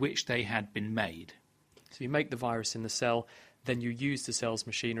in which they had been made. So you make the virus in the cell, then you use the cell's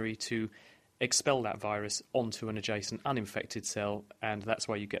machinery to expel that virus onto an adjacent uninfected cell, and that's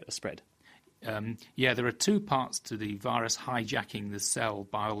why you get a spread. There are two parts to the virus hijacking the cell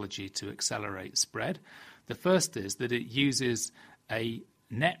biology to accelerate spread. The first is that it uses a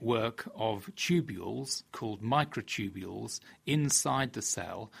network of tubules called microtubules inside the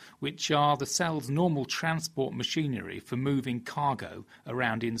cell, which are the cell's normal transport machinery for moving cargo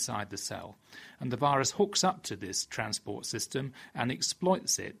around inside the cell. And the virus hooks up to this transport system and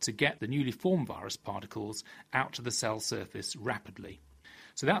exploits it to get the newly formed virus particles out to the cell surface rapidly.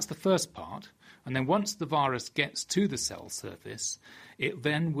 So that's the first part. And then once the virus gets to the cell surface, it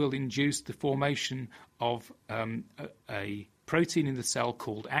then will induce the formation of a protein in the cell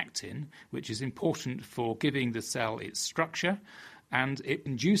called actin, which is important for giving the cell its structure, and it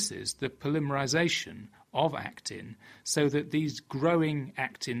induces the polymerization of actin so that these growing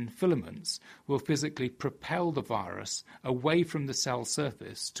actin filaments will physically propel the virus away from the cell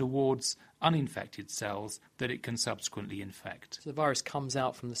surface towards uninfected cells that it can subsequently infect. So the virus comes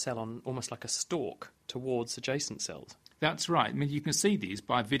out from the cell on almost like a stalk towards adjacent cells. That's right. I mean, you can see these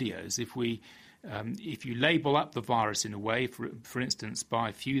by videos. If you label up the virus in a way, for instance,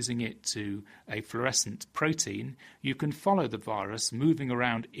 by fusing it to a fluorescent protein, you can follow the virus moving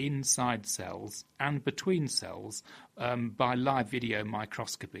around inside cells and between cells by live video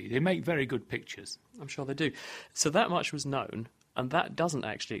microscopy. They make very good pictures. I'm sure they do. So that much was known, and that doesn't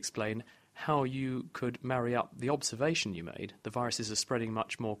actually explain how you could marry up the observation you made, the viruses are spreading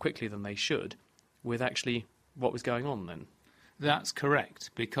much more quickly than they should, with actually what was going on then. That's correct,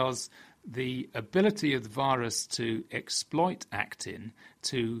 because the ability of the virus to exploit actin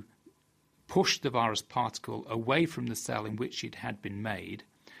to push the virus particle away from the cell in which it had been made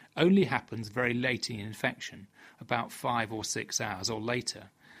only happens very late in infection, about 5 or 6 hours or later.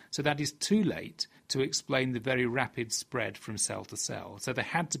 So that is too late to explain the very rapid spread from cell to cell. So there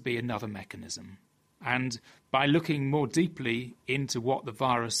had to be another mechanism. And by looking more deeply into what the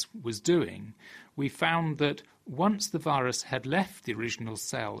virus was doing, we found that once the virus had left the original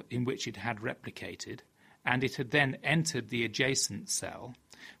cell in which it had replicated, and it had then entered the adjacent cell,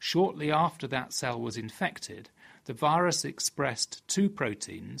 shortly after that cell was infected, the virus expressed two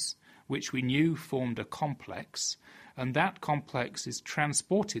proteins, which we knew formed a complex, and that complex is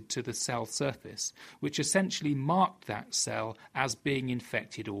transported to the cell surface, which essentially marked that cell as being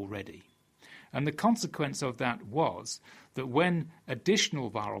infected already. And the consequence of that was that when additional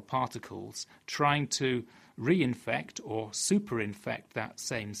viral particles trying to reinfect or superinfect that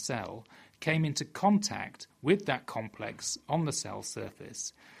same cell came into contact with that complex on the cell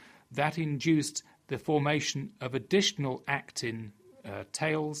surface, that induced the formation of additional actin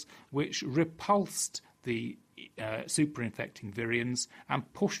tails, which repulsed the superinfecting virions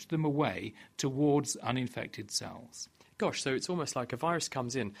and pushed them away towards uninfected cells. Gosh, so it's almost like a virus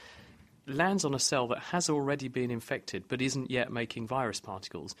comes in, lands on a cell that has already been infected but isn't yet making virus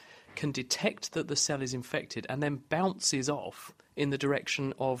particles, can detect that the cell is infected and then bounces off in the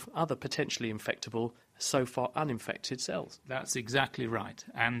direction of other potentially infectable, so far uninfected cells. That's exactly right.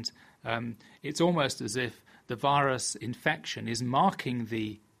 And it's almost as if the virus infection is marking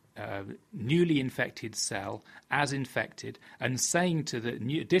the newly infected cell as infected and saying to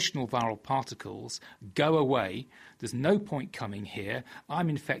the additional viral particles, go away, there's no point coming here, I'm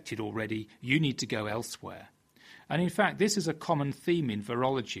infected already, you need to go elsewhere. And in fact, this is a common theme in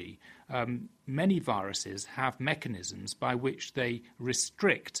virology. Many viruses have mechanisms by which they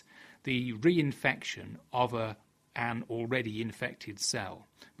restrict the reinfection of an already infected cell.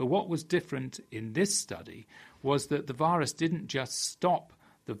 But what was different in this study was that the virus didn't just stop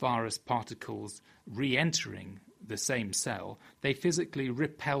the virus particles re-entering the same cell, they physically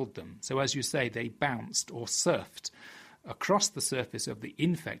repelled them. So as you say, they bounced or surfed across the surface of the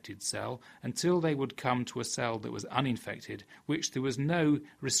infected cell until they would come to a cell that was uninfected, which there was no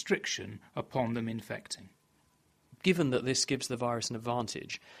restriction upon them infecting. Given that this gives the virus an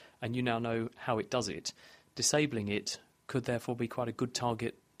advantage, and you now know how it does it, disabling it could therefore be quite a good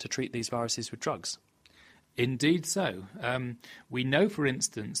target to treat these viruses with drugs. Indeed so. We know, for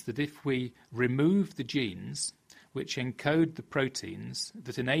instance, that if we remove the genes which encode the proteins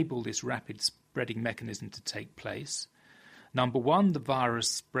that enable this rapid spreading mechanism to take place, number one, the virus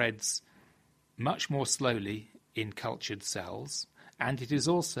spreads much more slowly in cultured cells, and it is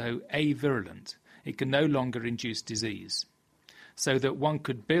also avirulent. It can no longer induce disease. so that one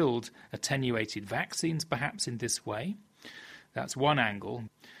could build attenuated vaccines perhaps in this way. That's one angle.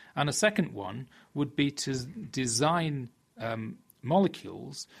 And a second one would be to design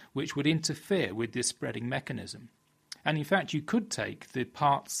molecules which would interfere with this spreading mechanism. And in fact, you could take the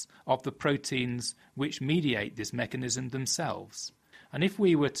parts of the proteins which mediate this mechanism themselves. And if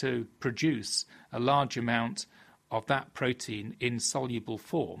we were to produce a large amount of that protein in soluble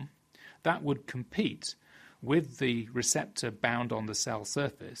form, that would compete with the receptor bound on the cell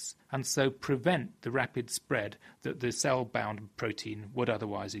surface and so prevent the rapid spread that the cell-bound protein would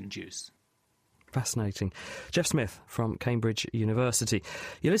otherwise induce. Fascinating. Jeff Smith from Cambridge University.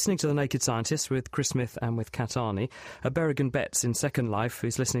 You're listening to The Naked Scientist with Chris Smith and with Kat Arney. Berrigan Betts in Second Life,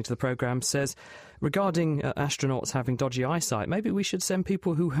 who's listening to the programme, says, regarding astronauts having dodgy eyesight, maybe we should send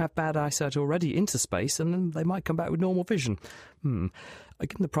people who have bad eyesight already into space and then they might come back with normal vision.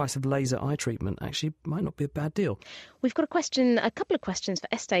 Given the price of laser eye treatment, actually might not be a bad deal. We've got a couple of questions for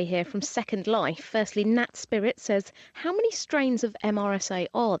Estee here from Second Life. Firstly, Nat Spirit says, how many strains of MRSA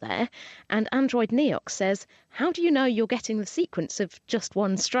are there? And Android Neox says, how do you know you're getting the sequence of just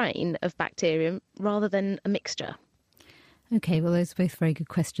one strain of bacterium rather than a mixture? OK, well, those are both very good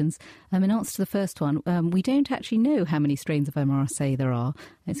questions. In answer to the first one, we don't actually know how many strains of MRSA there are.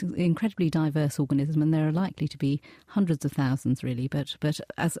 It's an incredibly diverse organism, and there are likely to be hundreds of thousands, really. But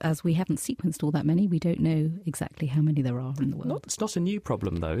as we haven't sequenced all that many, we don't know exactly how many there are in the world. It's not a new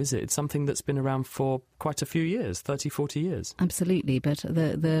problem, though, is it? It's something that's been around for quite a few years, 30, 40 years. Absolutely, but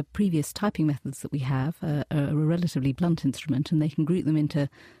the previous typing methods that we have are a relatively blunt instrument, and they can group them into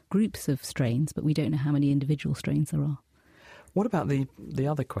groups of strains, but we don't know how many individual strains there are. What about the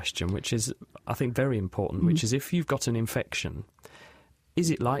other question, which is, I think, very important, which is if you've got an infection, is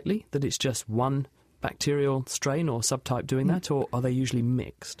it likely that it's just one bacterial strain or subtype doing that, or are they usually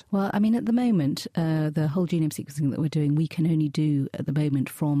mixed? Well, I mean, at the moment, the whole genome sequencing that we're doing, we can only do at the moment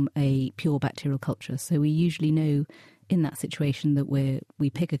from a pure bacterial culture. So we usually know in that situation that we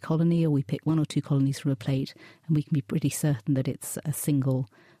pick a colony or we pick one or two colonies from a plate, and we can be pretty certain that it's a single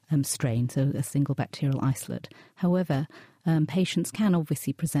strain, so a single bacterial isolate. However, patients can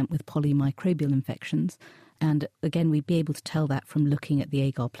obviously present with polymicrobial infections, and again, we'd be able to tell that from looking at the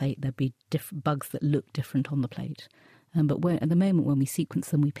agar plate. There'd be bugs that look different on the plate. But at the moment, when we sequence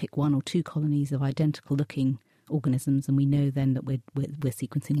them, we pick one or two colonies of identical-looking organisms, and we know then that we're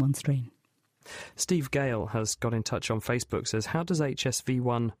sequencing one strain. Steve Gale has got in touch on Facebook, says, how does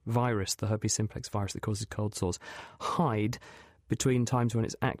HSV1 virus, the herpes simplex virus that causes cold sores, hide between times when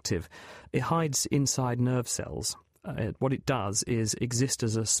it's active? It hides inside nerve cells. What it does is exist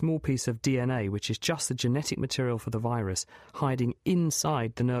as a small piece of DNA, which is just the genetic material for the virus, hiding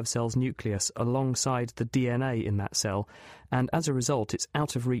inside the nerve cell's nucleus alongside the DNA in that cell. And as a result, it's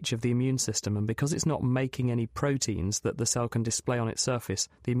out of reach of the immune system. And because it's not making any proteins that the cell can display on its surface,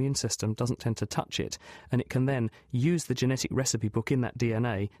 the immune system doesn't tend to touch it. And it can then use the genetic recipe book in that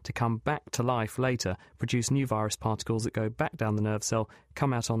DNA to come back to life later, produce new virus particles that go back down the nerve cell,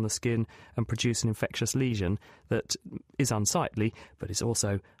 come out on the skin and produce an infectious lesion that is unsightly, but is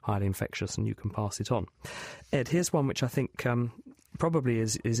also highly infectious and you can pass it on. Ed, here's one which I think probably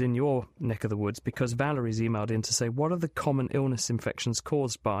is in your neck of the woods, because Valerie's emailed in to say, what are the common illness infections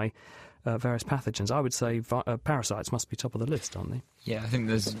caused by various pathogens? I would say parasites must be top of the list, aren't they? Yeah, I think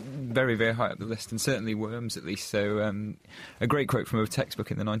there's very, very high up the list, and certainly worms at least. So a great quote from a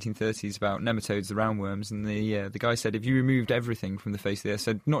textbook in the 1930s about nematodes, the roundworms, and the guy said if you removed everything from the face of the earth,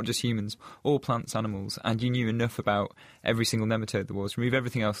 so not just humans, all plants, animals, and you knew enough about every single nematode there was, remove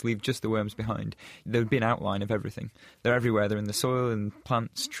everything else, leave just the worms behind, there would be an outline of everything. They're everywhere. They're in the soil, in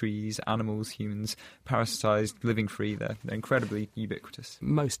plants, trees, animals, humans, parasitised, living free. They're incredibly ubiquitous.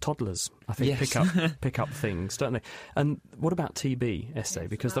 Most toddlers, I think, yes. pick up things, don't they? And what about TB, Estee?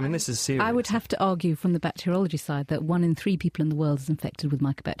 Because, I mean, this is serious. I would have to argue from the bacteriology side that 1 in 3 people in the world is infected with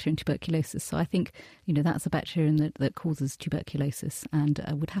Mycobacterium tuberculosis. So I think, that's a bacterium that causes tuberculosis and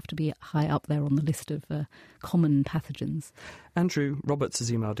would have to be high up there on the list of common pathogens. Andrew Roberts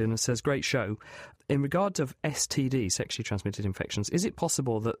has emailed in and says, great show. In regard of STD, sexually transmitted infections, is it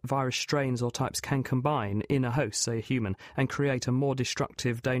possible that virus strains or types can combine in a host, say a human, and create a more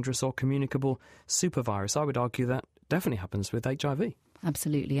destructive, dangerous or communicable supervirus? I would argue that definitely happens with HIV.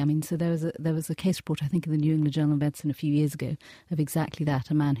 Absolutely. I mean, so there was a case report, I think, in the New England Journal of Medicine a few years ago of exactly that,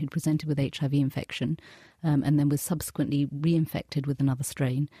 a man who'd presented with HIV infection and then was subsequently reinfected with another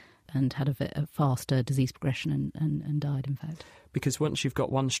strain and had a faster disease progression and died, in fact. Because once you've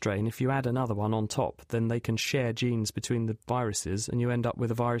got one strain, if you add another one on top, then they can share genes between the viruses and you end up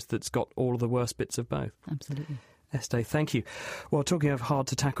with a virus that's got all of the worst bits of both. Absolutely. Estee, thank you. Well, talking of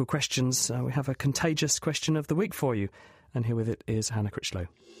hard-to-tackle questions, we have a contagious question of the week for you. And here with it is Hannah Critchlow.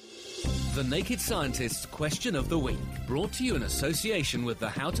 The Naked Scientist's Question of the Week, brought to you in association with the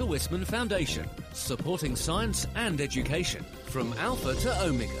Houter Wisman Foundation, supporting science and education from Alpha to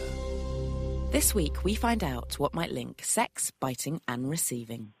Omega. This week we find out what might link sex, biting and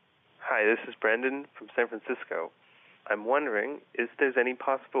receiving. Hi, this is Brendan from San Francisco. I'm wondering if there's any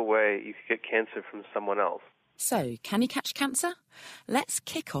possible way you could get cancer from someone else. So, can you catch cancer? Let's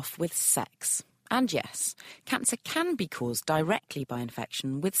kick off with sex. And yes, cancer can be caused directly by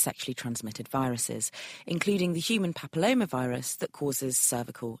infection with sexually transmitted viruses, including the human papillomavirus that causes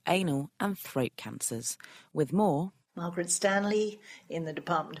cervical, anal and throat cancers. With more... Margaret Stanley in the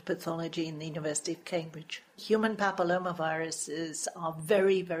Department of Pathology in the University of Cambridge. Human papillomaviruses are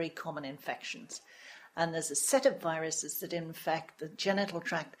very, very common infections. And there's a set of viruses that infect the genital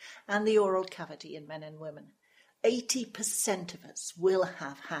tract and the oral cavity in men and women. 80% of us will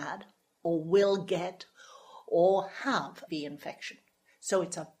have had or will get or have the infection. So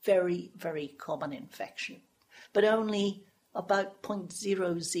it's a very, very common infection. But only about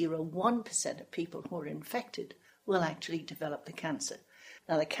 0.001% of people who are infected will actually develop the cancer.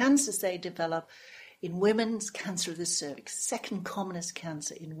 Now, the cancers they develop in women's cancer of the cervix, second commonest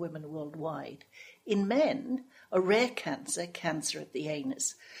cancer in women worldwide. In men, a rare cancer, cancer of the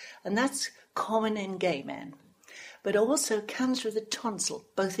anus, and that's common in gay men. But also cancer of the tonsil,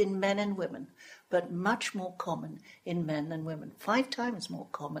 both in men and women, but much more common in men than women, 5 times more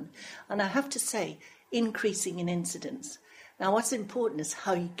common, and I have to say, increasing in incidence. Now, what's important is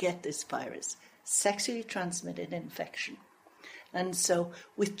how you get this virus, sexually transmitted infection. And so,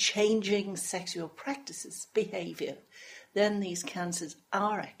 with changing sexual practices, behaviour, then these cancers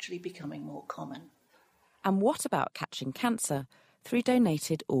are actually becoming more common. And what about catching cancer through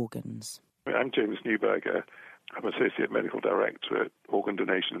donated organs? I'm James Newberger. I'm Associate Medical Director at Organ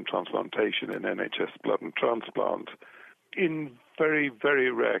Donation and Transplantation in NHS Blood and Transplant. In very,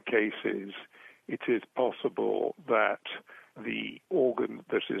 very rare cases, it is possible that the organ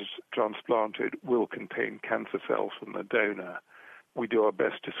that is transplanted will contain cancer cells from the donor. We do our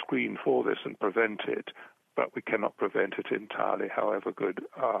best to screen for this and prevent it, but we cannot prevent it entirely, however good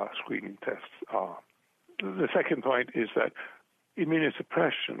our screening tests are. The second point is that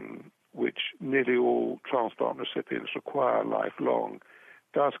immunosuppression, which nearly all transplant recipients require lifelong,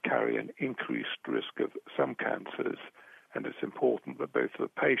 does carry an increased risk of some cancers, and it's important that both the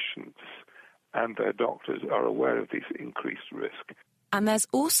patients and their doctors are aware of this increased risk. And there's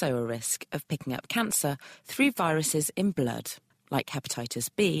also a risk of picking up cancer through viruses in blood, like hepatitis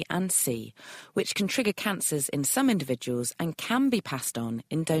B and C, which can trigger cancers in some individuals and can be passed on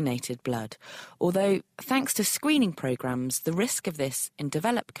in donated blood. Although, thanks to screening programmes, the risk of this in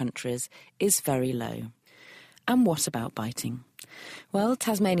developed countries is very low. And what about biting? Well,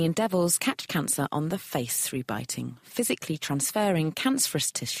 Tasmanian devils catch cancer on the face through biting, physically transferring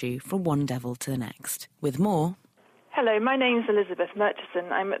cancerous tissue from one devil to the next. With more... Hello, my name's Elizabeth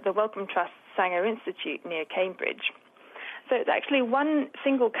Murchison. I'm at the Wellcome Trust Sanger Institute near Cambridge. So it's actually one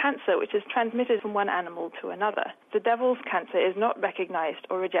single cancer which is transmitted from one animal to another. The devil's cancer is not recognised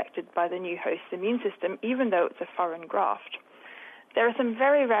or rejected by the new host's immune system, even though it's a foreign graft. There are some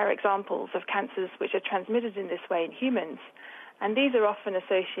very rare examples of cancers which are transmitted in this way in humans, and these are often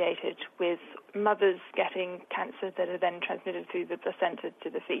associated with mothers getting cancer that are then transmitted through the placenta to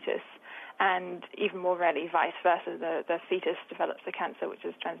the fetus, and even more rarely vice versa, the fetus develops the cancer which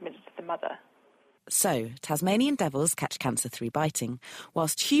is transmitted to the mother. So, Tasmanian devils catch cancer through biting,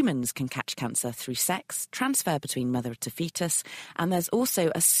 whilst humans can catch cancer through sex, transfer between mother to fetus, and there's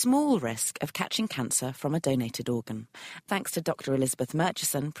also a small risk of catching cancer from a donated organ. Thanks to Dr. Elizabeth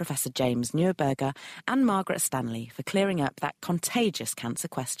Murchison, Professor James Newberger, and Margaret Stanley for clearing up that contagious cancer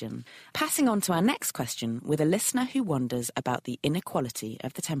question. Passing on to our next question with a listener who wonders about the inequality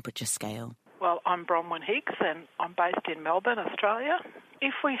of the temperature scale. Well, I'm Bronwyn Higgs and I'm based in Melbourne, Australia.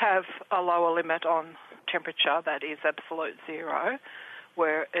 If we have a lower limit on temperature that is absolute zero,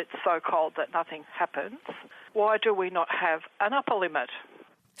 where it's so cold that nothing happens, why do we not have an upper limit?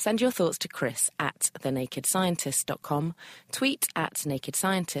 Send your thoughts to Chris at thenakedscientist.com, tweet at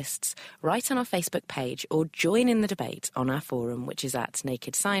nakedscientists, write on our Facebook page or join in the debate on our forum, which is at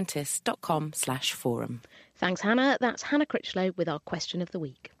nakedscientists.com/forum. Thanks, Hannah. That's Hannah Critchlow with our question of the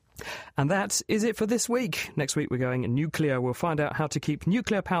week. And that is it for this week. Next week we're going nuclear. We'll find out how to keep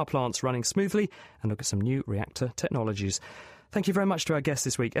nuclear power plants running smoothly and look at some new reactor technologies. Thank you very much to our guests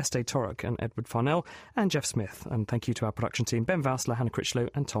this week, Estee Torok and Edward Farnell, and Jeff Smith. And thank you to our production team, Ben Vassler, Hannah Critchlow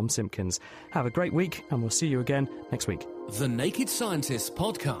and Tom Simpkins. Have a great week, and we'll see you again next week. The Naked Scientists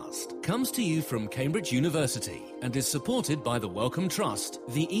podcast comes to you from Cambridge University and is supported by the Wellcome Trust,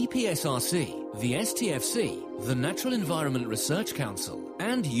 the EPSRC, the STFC, the Natural Environment Research Council,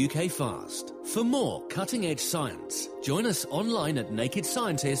 and UK FAST. For more cutting-edge science, join us online at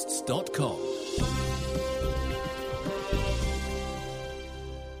nakedscientists.com.